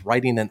cups, he was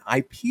writing an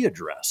IP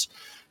address.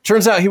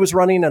 Turns out he was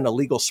running an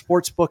illegal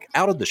sports book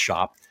out of the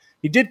shop.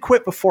 He did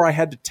quit before I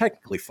had to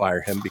technically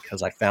fire him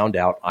because I found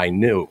out I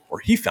knew, or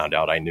he found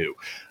out I knew.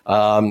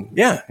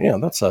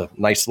 That's a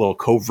nice little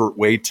covert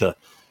way to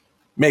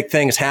make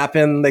things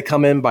happen. They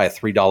come in, buy a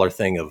 $3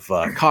 thing of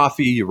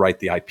coffee, you write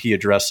the IP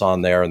address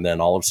on there, and then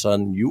all of a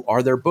sudden you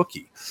are their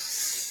bookie.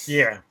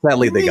 Yeah.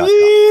 Sadly, they got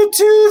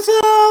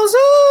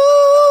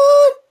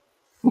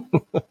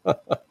 2000.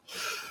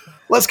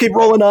 Let's keep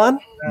rolling on.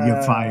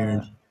 You're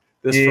fired.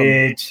 This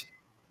from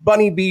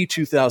Bunny B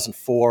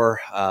 2004.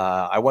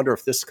 I wonder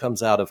if this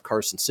comes out of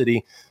Carson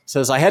City.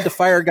 Says, I had to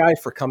fire a guy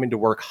for coming to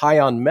work high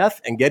on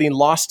meth and getting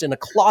lost in a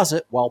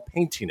closet while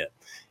painting it.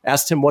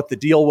 Asked him what the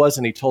deal was,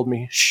 and he told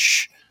me,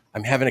 shh,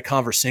 I'm having a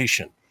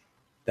conversation.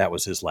 That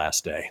was his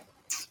last day.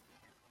 It's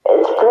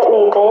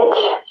Brittany,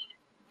 bitch.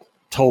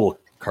 Total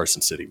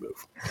Carson City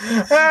move.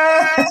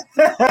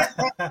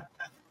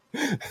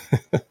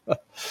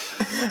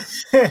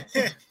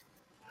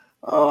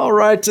 All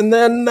right, and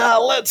then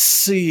let's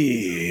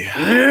see.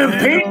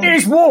 Paint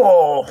this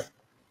wall.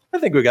 I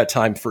think we got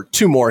time for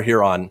two more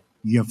here on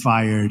You're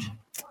fired.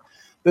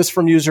 This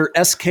from user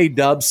SK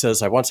Dub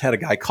says, I once had a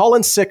guy call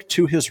in sick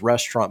to his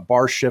restaurant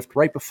bar shift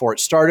right before it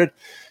started,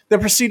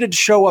 then proceeded to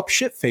show up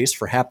shit-faced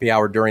for happy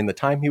hour during the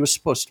time he was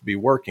supposed to be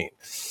working.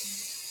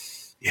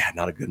 Yeah,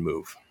 not a good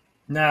move.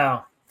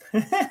 No.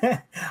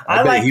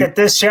 I like that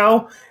this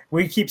show,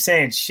 we keep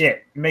saying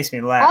shit. It makes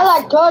me laugh. I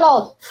like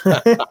turtles.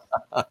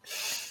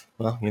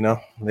 Well,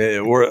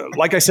 we're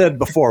like I said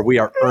before, we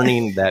are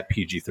earning that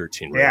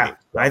PG-13 rating. Yeah,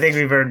 I think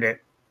we've earned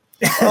it.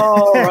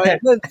 All right.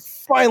 Then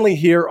finally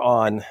here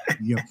on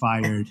You're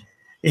fired.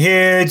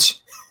 Huge.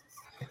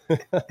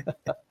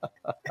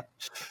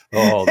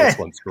 Oh, this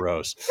one's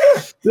gross.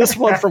 This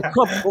one from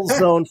Crumple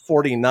Zone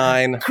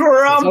 49.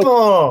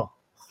 Crumple!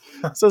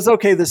 Says,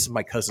 okay, this is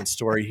my cousin's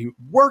story. He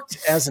worked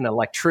as an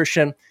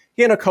electrician.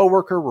 He and a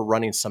coworker were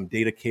running some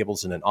data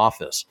cables in an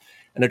office.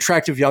 An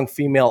attractive young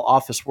female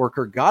office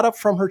worker got up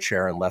from her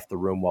chair and left the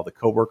room while the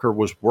coworker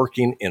was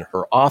working in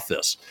her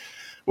office.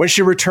 When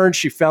she returned,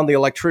 she found the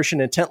electrician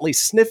intently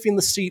sniffing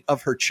the seat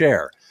of her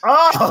chair.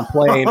 She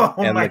complained,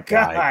 and the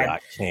guy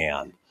got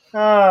canned.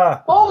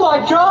 Oh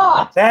my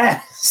God!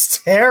 That's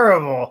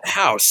terrible.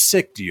 How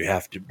sick do you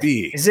have to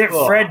be? Is it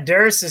Fred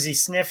Durst? Is he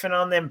sniffing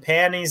on them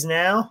panties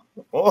now?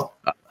 Oh.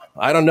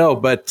 I don't know,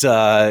 but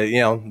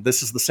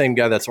this is the same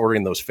guy that's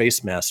ordering those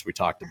face masks we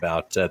talked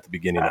about at the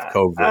beginning of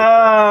COVID.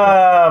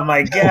 Oh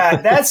my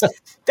God,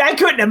 I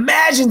couldn't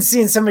imagine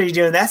seeing somebody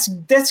doing that.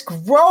 That's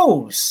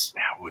gross.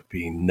 That would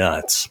be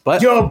nuts.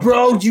 But yo,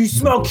 bro, do you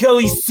smell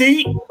Kelly's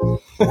seat?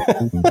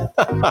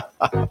 Well,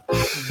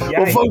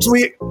 folks,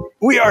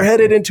 we are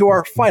headed into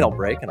our final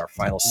break and our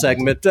final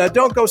segment.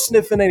 Don't go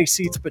sniffing any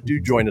seats, but do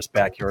join us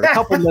back here in a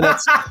couple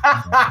minutes.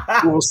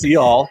 We will see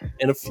you all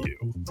in a few.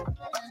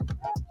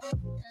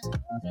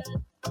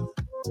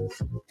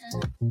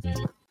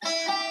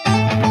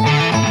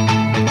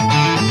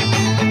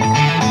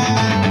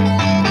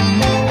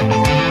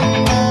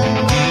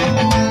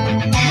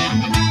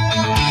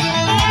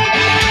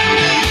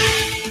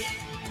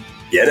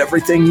 Get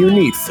everything you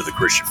need for the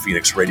Christian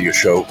Phoenix Radio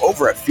Show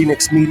over at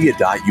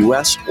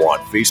phoenixmedia.us or on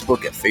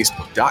Facebook at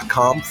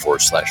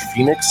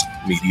facebook.com/Phoenix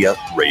Media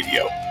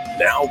Radio.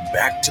 Now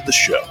back to the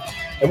show.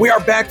 And we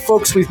are back,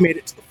 folks. We've made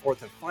it to the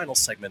fourth and final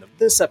segment of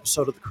this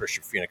episode of the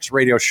Christian Phoenix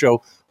Radio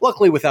Show.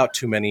 Luckily, without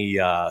too many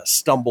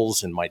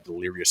stumbles in my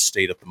delirious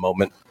state at the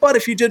moment. But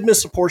if you did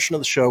miss a portion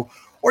of the show,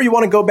 or you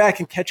want to go back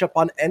and catch up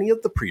on any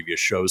of the previous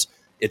shows,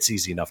 it's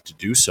easy enough to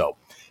do so.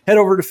 Head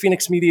over to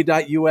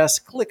phoenixmedia.us,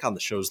 click on the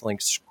show's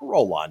link,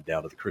 scroll on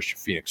down to the Christian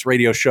Phoenix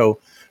Radio Show.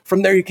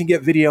 From there, you can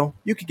get video,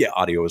 you can get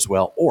audio as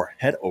well, or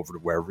head over to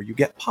wherever you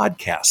get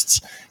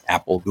podcasts.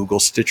 Apple, Google,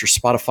 Stitcher,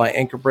 Spotify,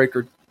 Anchor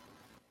Breaker,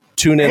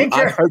 TuneIn,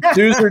 iHeart,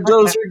 Doozer,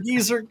 Dozer,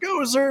 Geezer,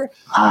 Gozer.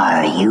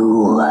 Are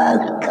you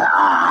a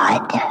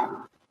god?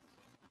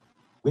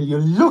 Will you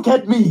look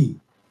at me?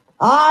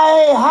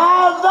 I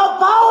have the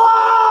power!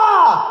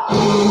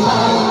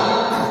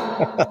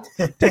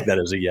 Take that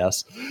as a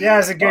yes. Yeah,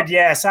 it's a good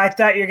yes. I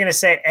thought you were going to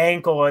say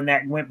ankle, and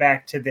that went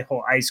back to the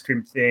whole ice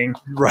cream thing.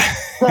 Right.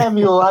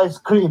 Samuel ice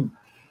cream.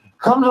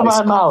 Come to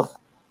my mouth.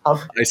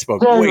 I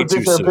spoke way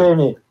too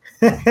soon.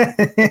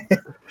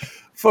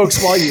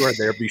 Folks, while you are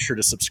there, be sure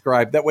to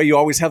subscribe. That way you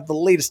always have the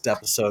latest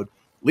episode.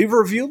 Leave a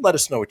review, let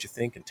us know what you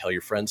think, and tell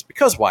your friends,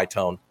 because why,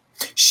 Tone?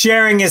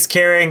 Sharing is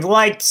caring.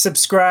 Like,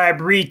 subscribe,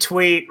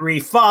 retweet,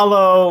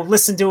 refollow,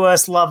 listen to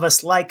us, love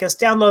us, like us,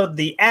 download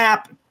the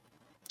app.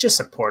 Just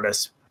support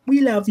us.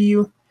 We love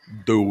you.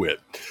 Do it.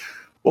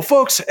 Well,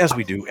 folks, as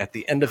we do at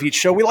the end of each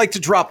show, we like to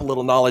drop a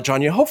little knowledge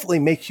on you, hopefully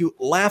make you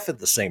laugh at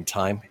the same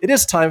time. It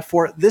is time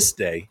for This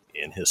Day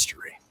in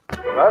History.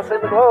 Crossing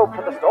the globe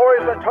for the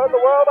stories that turn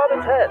the world on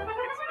its head.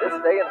 It's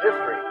This Day in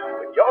History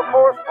with your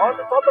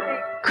correspondent on the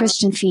beat,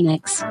 Christian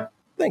Phoenix.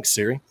 Thanks,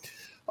 Siri.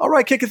 All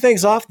right, kicking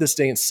things off this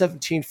day in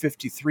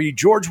 1753,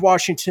 George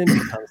Washington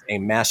becomes a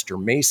master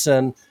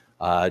mason.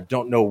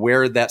 Don't know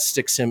where that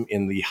sticks him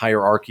in the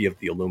hierarchy of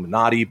the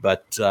Illuminati,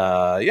 but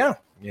yeah,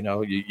 you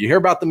know, you hear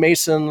about the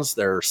Masons.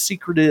 They're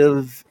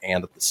secretive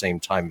and at the same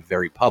time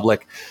very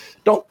public.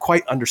 Don't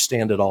quite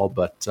understand it all,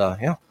 but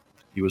yeah,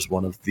 he was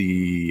one of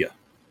the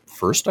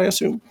first, I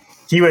assume.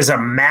 He was a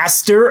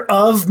master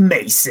of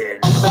Mason.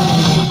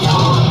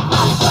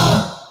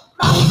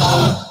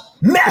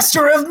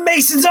 Master of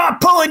Masons are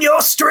pulling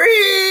your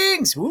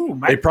strings. Ooh,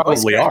 they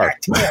probably are.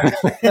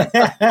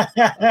 I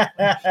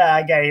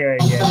gotta hear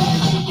it again.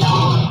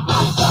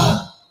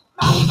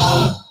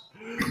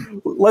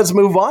 Let's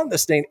move on.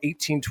 This day in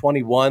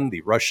 1821,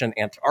 the Russian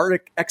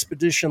Antarctic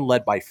expedition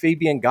led by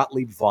Fabian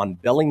Gottlieb von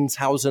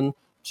Bellingshausen, I'm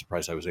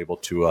surprised I was able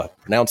to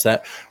pronounce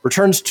that,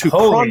 returns to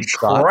Holy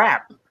Kronstadt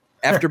crap.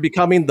 after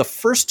becoming the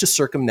first to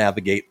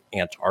circumnavigate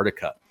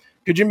Antarctica.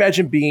 Could you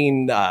imagine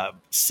being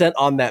sent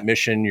on that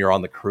mission? You're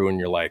on the crew and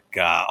you're like,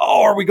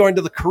 oh, are we going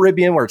to the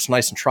Caribbean where it's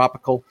nice and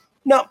tropical?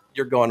 No,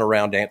 you're going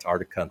around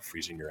Antarctica and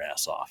freezing your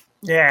ass off.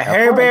 Yeah,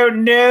 how about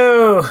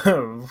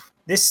no?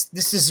 This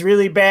is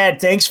really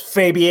bad. Thanks,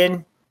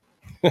 Fabian.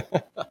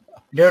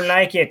 Don't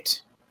like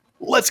it.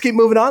 Let's keep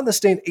moving on. This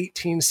day in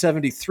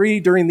 1873,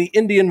 during the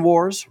Indian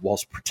Wars,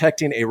 whilst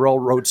protecting a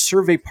railroad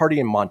survey party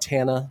in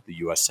Montana, the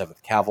U.S.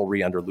 7th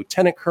Cavalry under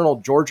Lieutenant Colonel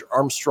George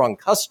Armstrong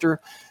Custer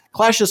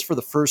clashes for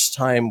the first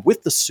time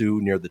with the Sioux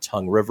near the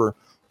Tongue River.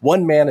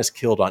 One man is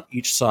killed on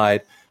each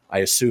side. I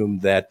assume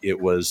that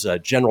it was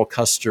General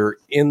Custer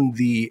in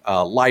the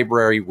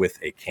library with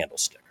a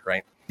candlestick,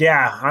 right?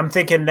 Yeah, I'm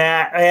thinking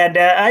that. And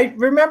I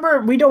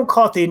remember we don't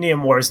call it the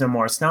Indian Wars no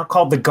more. It's now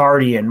called the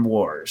Guardian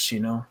Wars, you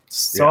know?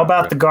 It's all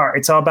about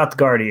it's all about the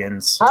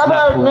Guardians. How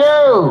about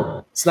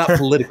no? It's not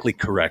politically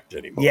correct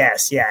anymore.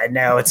 Yes, yeah,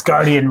 no, it's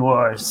Guardian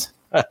Wars.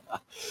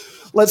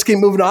 Let's keep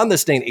moving on.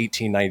 This day in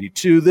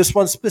 1892. This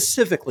one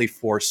specifically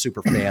for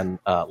superfan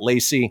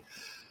Lacey.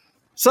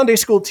 Sunday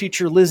school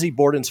teacher Lizzie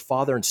Borden's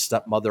father and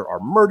stepmother are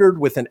murdered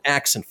with an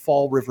axe in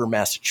Fall River,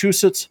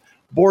 Massachusetts.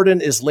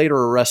 Borden is later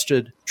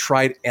arrested,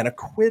 tried, and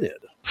acquitted.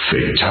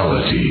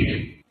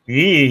 Fatality.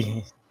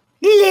 Little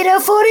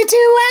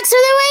 42 wax for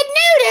the red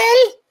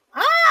noodle.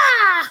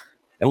 Ah!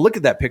 And look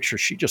at that picture.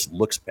 She just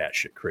looks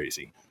batshit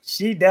crazy.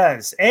 She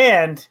does.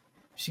 And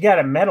she got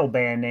a metal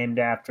band named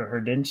after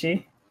her, didn't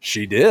she?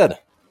 She did.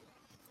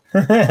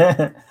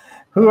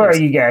 Who are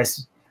you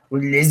guys?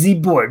 Well, Lizzie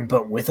Borden,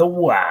 but with a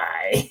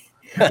Y.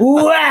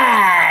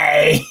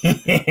 Why?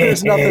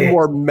 There's nothing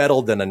more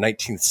metal than a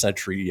 19th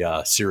century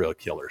serial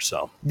killer.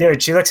 So,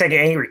 dude, she looks like an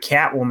angry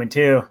cat woman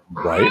too.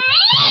 Right.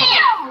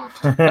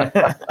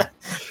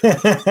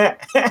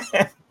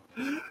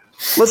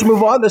 Let's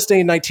move on. This day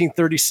in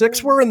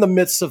 1936, we're in the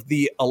midst of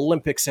the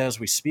Olympics as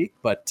we speak.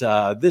 But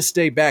this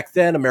day back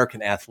then,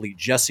 American athlete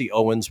Jesse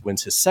Owens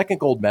wins his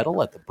second gold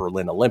medal at the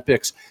Berlin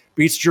Olympics,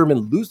 beats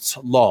German Lutz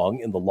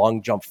Long in the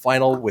long jump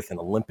final with an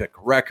Olympic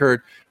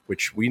record,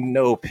 which we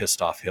know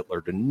pissed off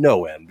Hitler to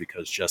no end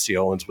because Jesse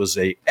Owens was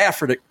a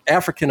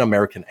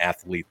African-American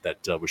athlete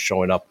that was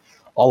showing up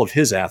all of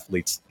his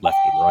athletes left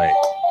and right.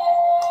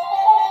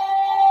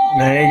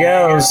 There he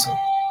goes.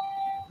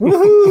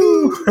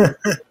 Woohoo!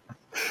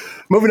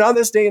 Moving on,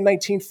 this day in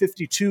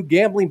 1952,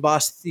 gambling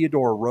boss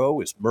Theodore Rowe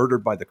is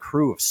murdered by the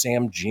crew of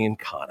Sam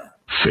Giancana.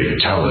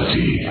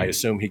 Fatality. I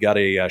assume he got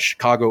a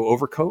Chicago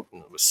overcoat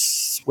and was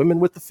swimming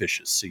with the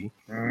fishes, see?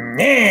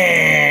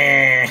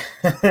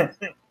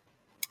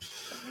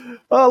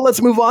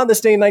 Let's move on.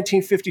 This day in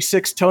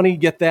 1956, Tony,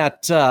 get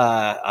that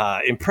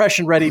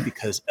impression ready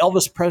because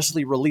Elvis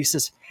Presley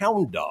releases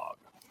Hound Dog.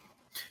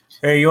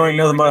 Hey, you ain't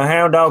nothing but a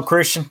Hound Dog,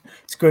 Christian.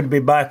 It's good to be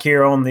back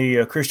here on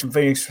the Christian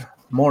Phoenix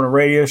morning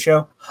radio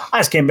show.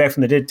 I just came back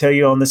from the dead to tell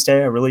you on this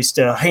day I released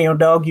Hound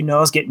Dog. You know, I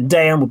was getting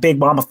down with Big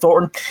Mama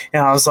Thornton,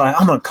 and I was like,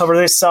 I'm going to cover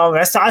this song.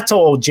 I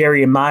told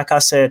Jerry and Mike, I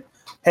said,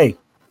 hey,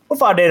 what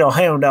if I did a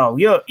Hound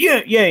Dog? You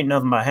ain't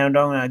nothing but a Hound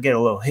Dog. And I get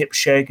a little hip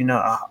shake, you know,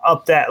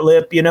 up that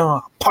lip, you know,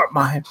 I part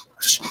my head,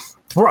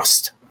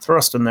 thrust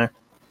in there.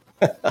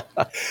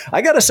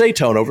 I got to say,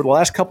 Tone, over the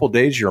last couple of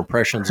days, your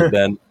impressions have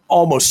been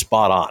almost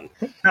spot on.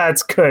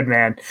 That's good,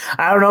 man.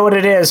 I don't know what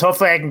it is.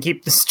 Hopefully I can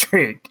keep the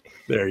streak.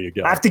 There you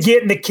go. I have to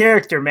get in the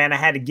character, man. I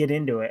had to get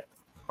into it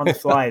on the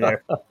fly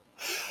there.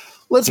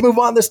 Let's move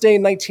on. This day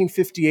in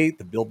 1958,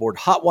 the Billboard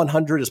Hot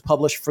 100 is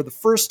published for the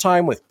first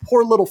time with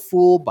Poor Little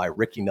Fool by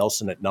Ricky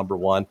Nelson at number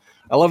 1.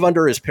 I love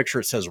under his picture,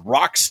 it says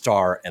rock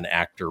star and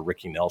actor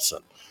Ricky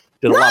Nelson.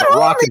 Did a lot of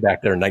rocking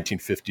back there in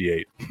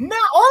 1958.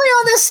 Not only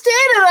on this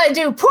standard I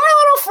do Poor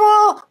Little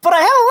Fool, but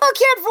I have a little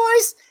kid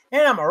voice,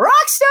 and I'm a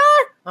rock star,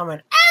 I'm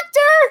an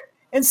actor,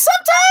 and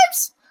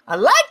sometimes I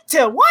like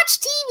to watch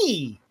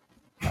TV.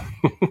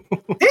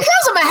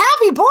 Because I'm a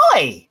happy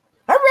boy.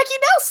 I'm Ricky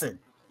Nelson.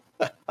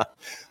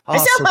 I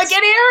sound like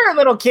any other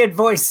little kid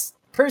voice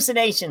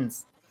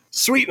impersonations.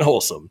 Sweet and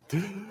wholesome.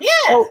 Yeah.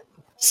 Oh,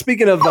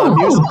 speaking of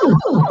music,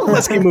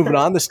 let's keep moving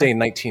on. This day in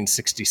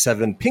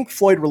 1967, Pink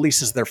Floyd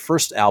releases their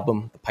first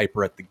album, The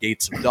Piper at the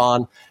Gates of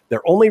Dawn,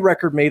 their only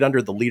record made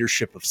under the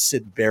leadership of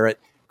Syd Barrett.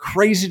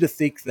 Crazy to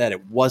think that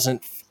it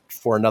wasn't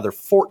for another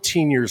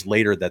 14 years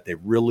later that they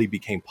really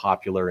became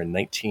popular in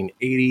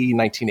 1980,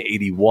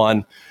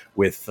 1981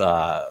 with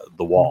The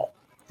Wall.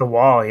 The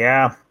Wall,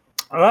 yeah.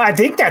 Well, I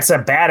think that's a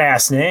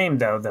badass name,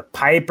 though. The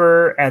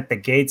Piper at the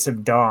Gates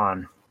of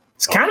Dawn.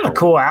 It's kind of a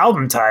cool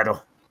album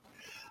title.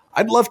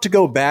 I'd love to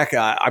go back.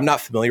 I'm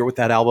not familiar with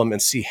that album and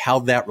see how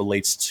that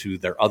relates to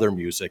their other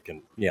music.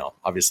 And,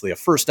 obviously a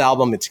first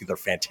album, it's either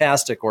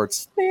fantastic or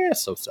it's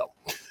so-so.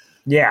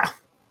 Yeah.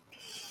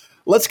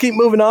 Let's keep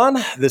moving on.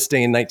 This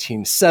day in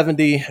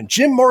 1970,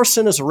 Jim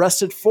Morrison is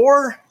arrested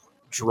for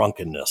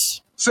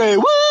drunkenness. Say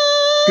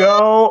what?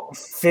 Go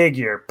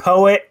figure.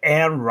 Poet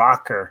and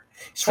rocker.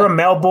 He's from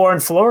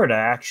Melbourne, Florida,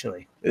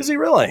 actually. Is he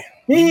really?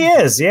 He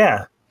is,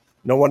 yeah.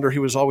 No wonder he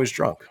was always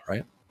drunk,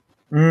 right?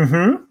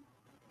 Mm-hmm.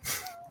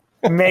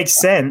 Makes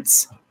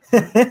sense.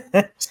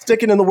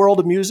 Sticking in the world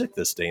of music,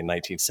 this day in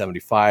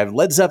 1975,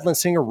 Led Zeppelin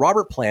singer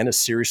Robert Plant is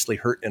seriously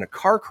hurt in a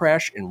car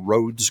crash in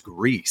Rhodes,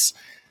 Greece.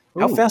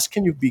 How fast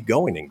can you be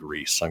going in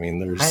Greece? I mean,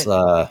 there's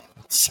a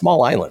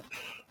small island.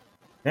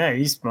 Yeah,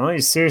 he's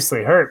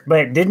seriously hurt, but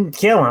it didn't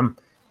kill him.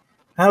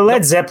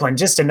 Led Zeppelin,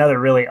 just another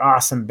really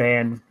awesome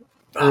band.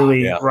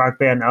 Early rock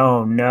band.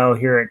 Oh, no,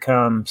 here it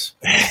comes.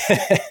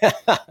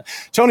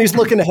 Tony's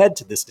looking ahead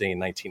to this day in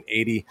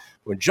 1980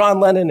 when John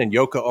Lennon and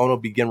Yoko Ono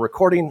begin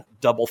recording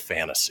Double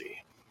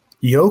Fantasy.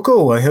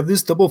 Yoko, I have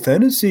this double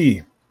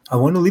fantasy. I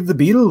want to leave the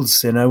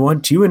Beatles, and I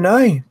want you and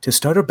I to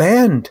start a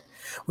band.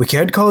 We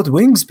can't call it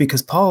Wings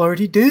because Paul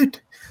already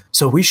did.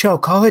 So we shall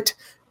call it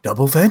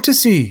Double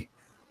Fantasy.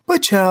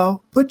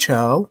 Pachow,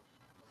 pachow.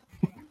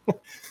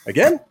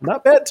 Again,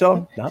 not bad,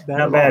 Tom. Not bad.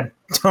 Not bad.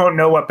 Don't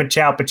know what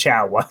pachow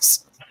pachow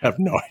was. I have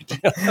no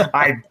idea.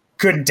 I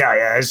couldn't tell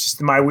you. It's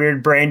just my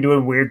weird brain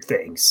doing weird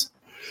things.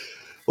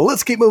 Well,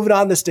 let's keep moving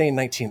on. This day in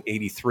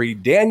 1983,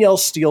 Danielle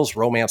Steele's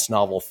romance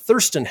novel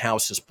Thurston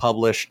House is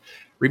published.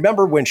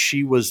 Remember when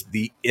she was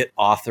the It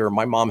author?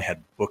 My mom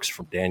had books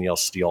from Danielle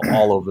Steele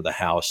all over the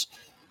house.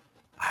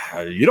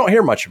 You don't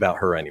hear much about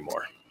her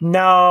anymore.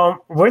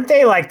 No, weren't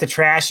they like the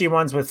trashy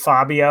ones with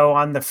Fabio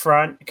on the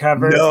front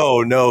cover?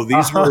 No.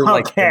 These were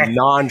like the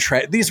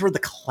non-trash. These were the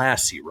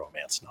classy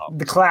romance novels.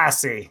 The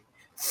classy.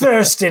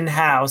 Thurston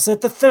House.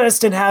 At the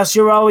Thurston House,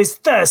 you're always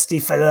thirsty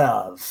for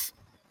love.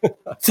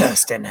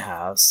 Thurston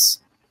House.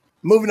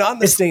 Moving on,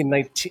 this day in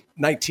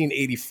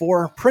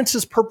 1984,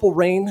 Prince's Purple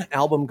Rain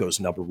album goes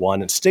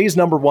 #1 and stays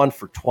 #1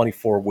 for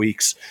 24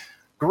 weeks.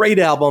 Great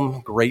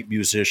album, great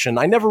musician.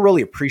 I never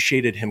really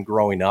appreciated him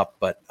growing up,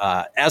 but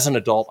as an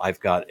adult, I've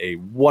got a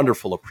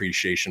wonderful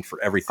appreciation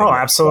for everything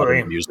absolutely.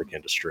 in the music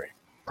industry.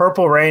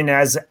 Purple Rain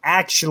is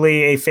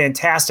actually a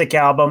fantastic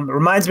album. It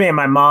reminds me of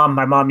my mom.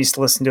 My mom used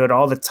to listen to it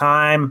all the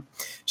time.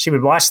 She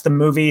would watch the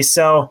movie.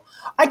 So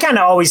I kind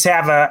of always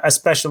have a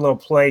special little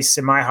place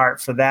in my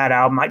heart for that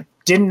album. I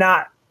did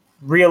not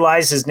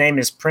realize his name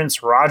is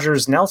Prince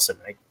Rogers Nelson.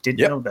 I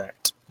didn't know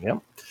that. Yep.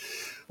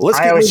 Well,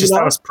 I always just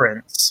thought it was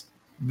Prince.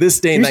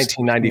 This day in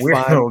 1995,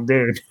 weird little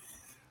dude.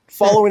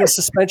 Following a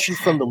suspension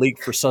from the league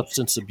for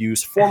substance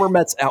abuse, former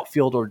Mets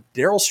outfielder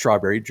Darryl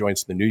Strawberry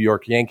joins the New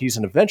York Yankees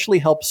and eventually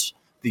helps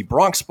the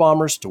Bronx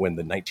Bombers to win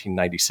the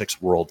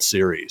 1996 World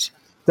Series.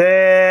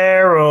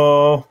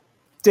 Darryl.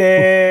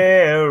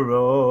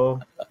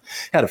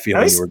 Had a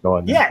feeling you were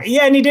going there.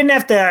 Yeah, and he didn't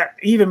have to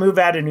even move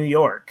out of New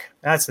York.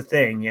 That's the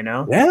thing, you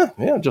know. Yeah.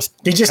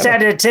 He just had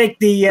to take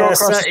he had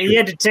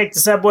to take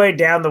the subway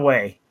down the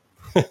way.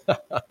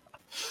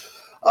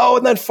 Oh,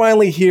 and then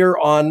finally here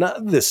on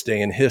this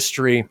day in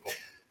history.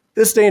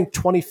 This day in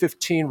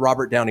 2015,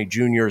 Robert Downey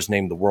Jr. is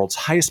named the world's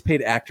highest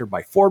paid actor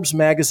by Forbes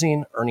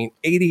magazine, earning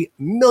 $80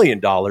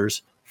 million.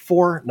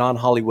 4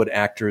 non-Hollywood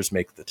actors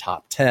make the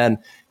top 10,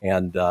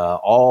 and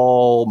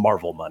all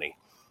Marvel money.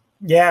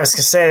 Yeah, I was going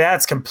to say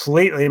that's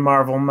completely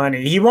Marvel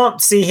money. He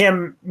won't see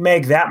him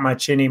make that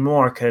much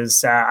anymore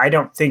because I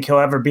don't think he'll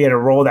ever be in a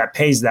role that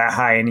pays that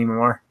high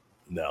anymore.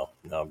 No,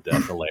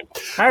 definitely.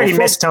 I already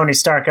miss Tony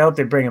Stark. I hope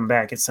they bring him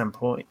back at some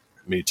point.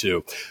 Me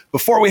too.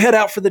 Before we head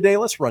out for the day,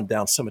 let's run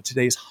down some of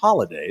today's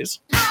holidays,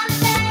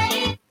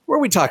 where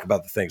we talk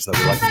about the things that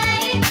we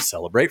like to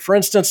celebrate. For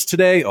instance,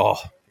 today,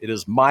 it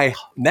is my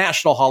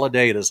national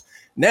holiday. It is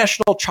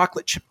National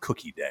Chocolate Chip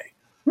Cookie Day.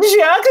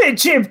 Chocolate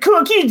Chip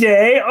Cookie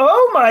Day?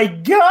 Oh my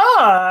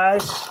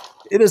gosh!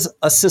 It is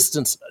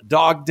Assistance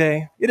Dog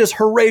Day. It is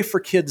Hooray for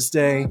Kids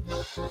Day.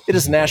 It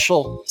is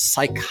National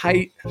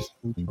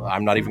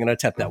I'm not even going to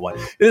attempt that one.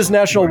 It is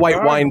National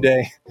White Wine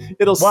Day.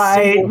 It is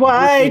White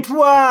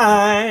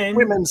Wine.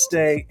 Women's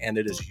Day, and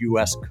it is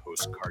U.S.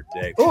 Coast Guard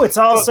Day. Oh, it's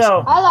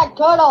also I like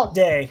Turtle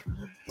Day.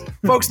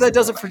 Folks, that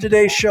does it for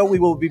today's show. We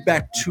will be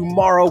back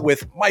tomorrow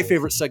with my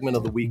favorite segment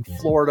of the week,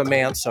 Florida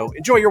Man. So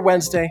enjoy your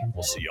Wednesday.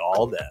 We'll see you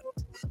all then.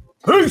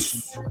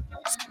 Peace.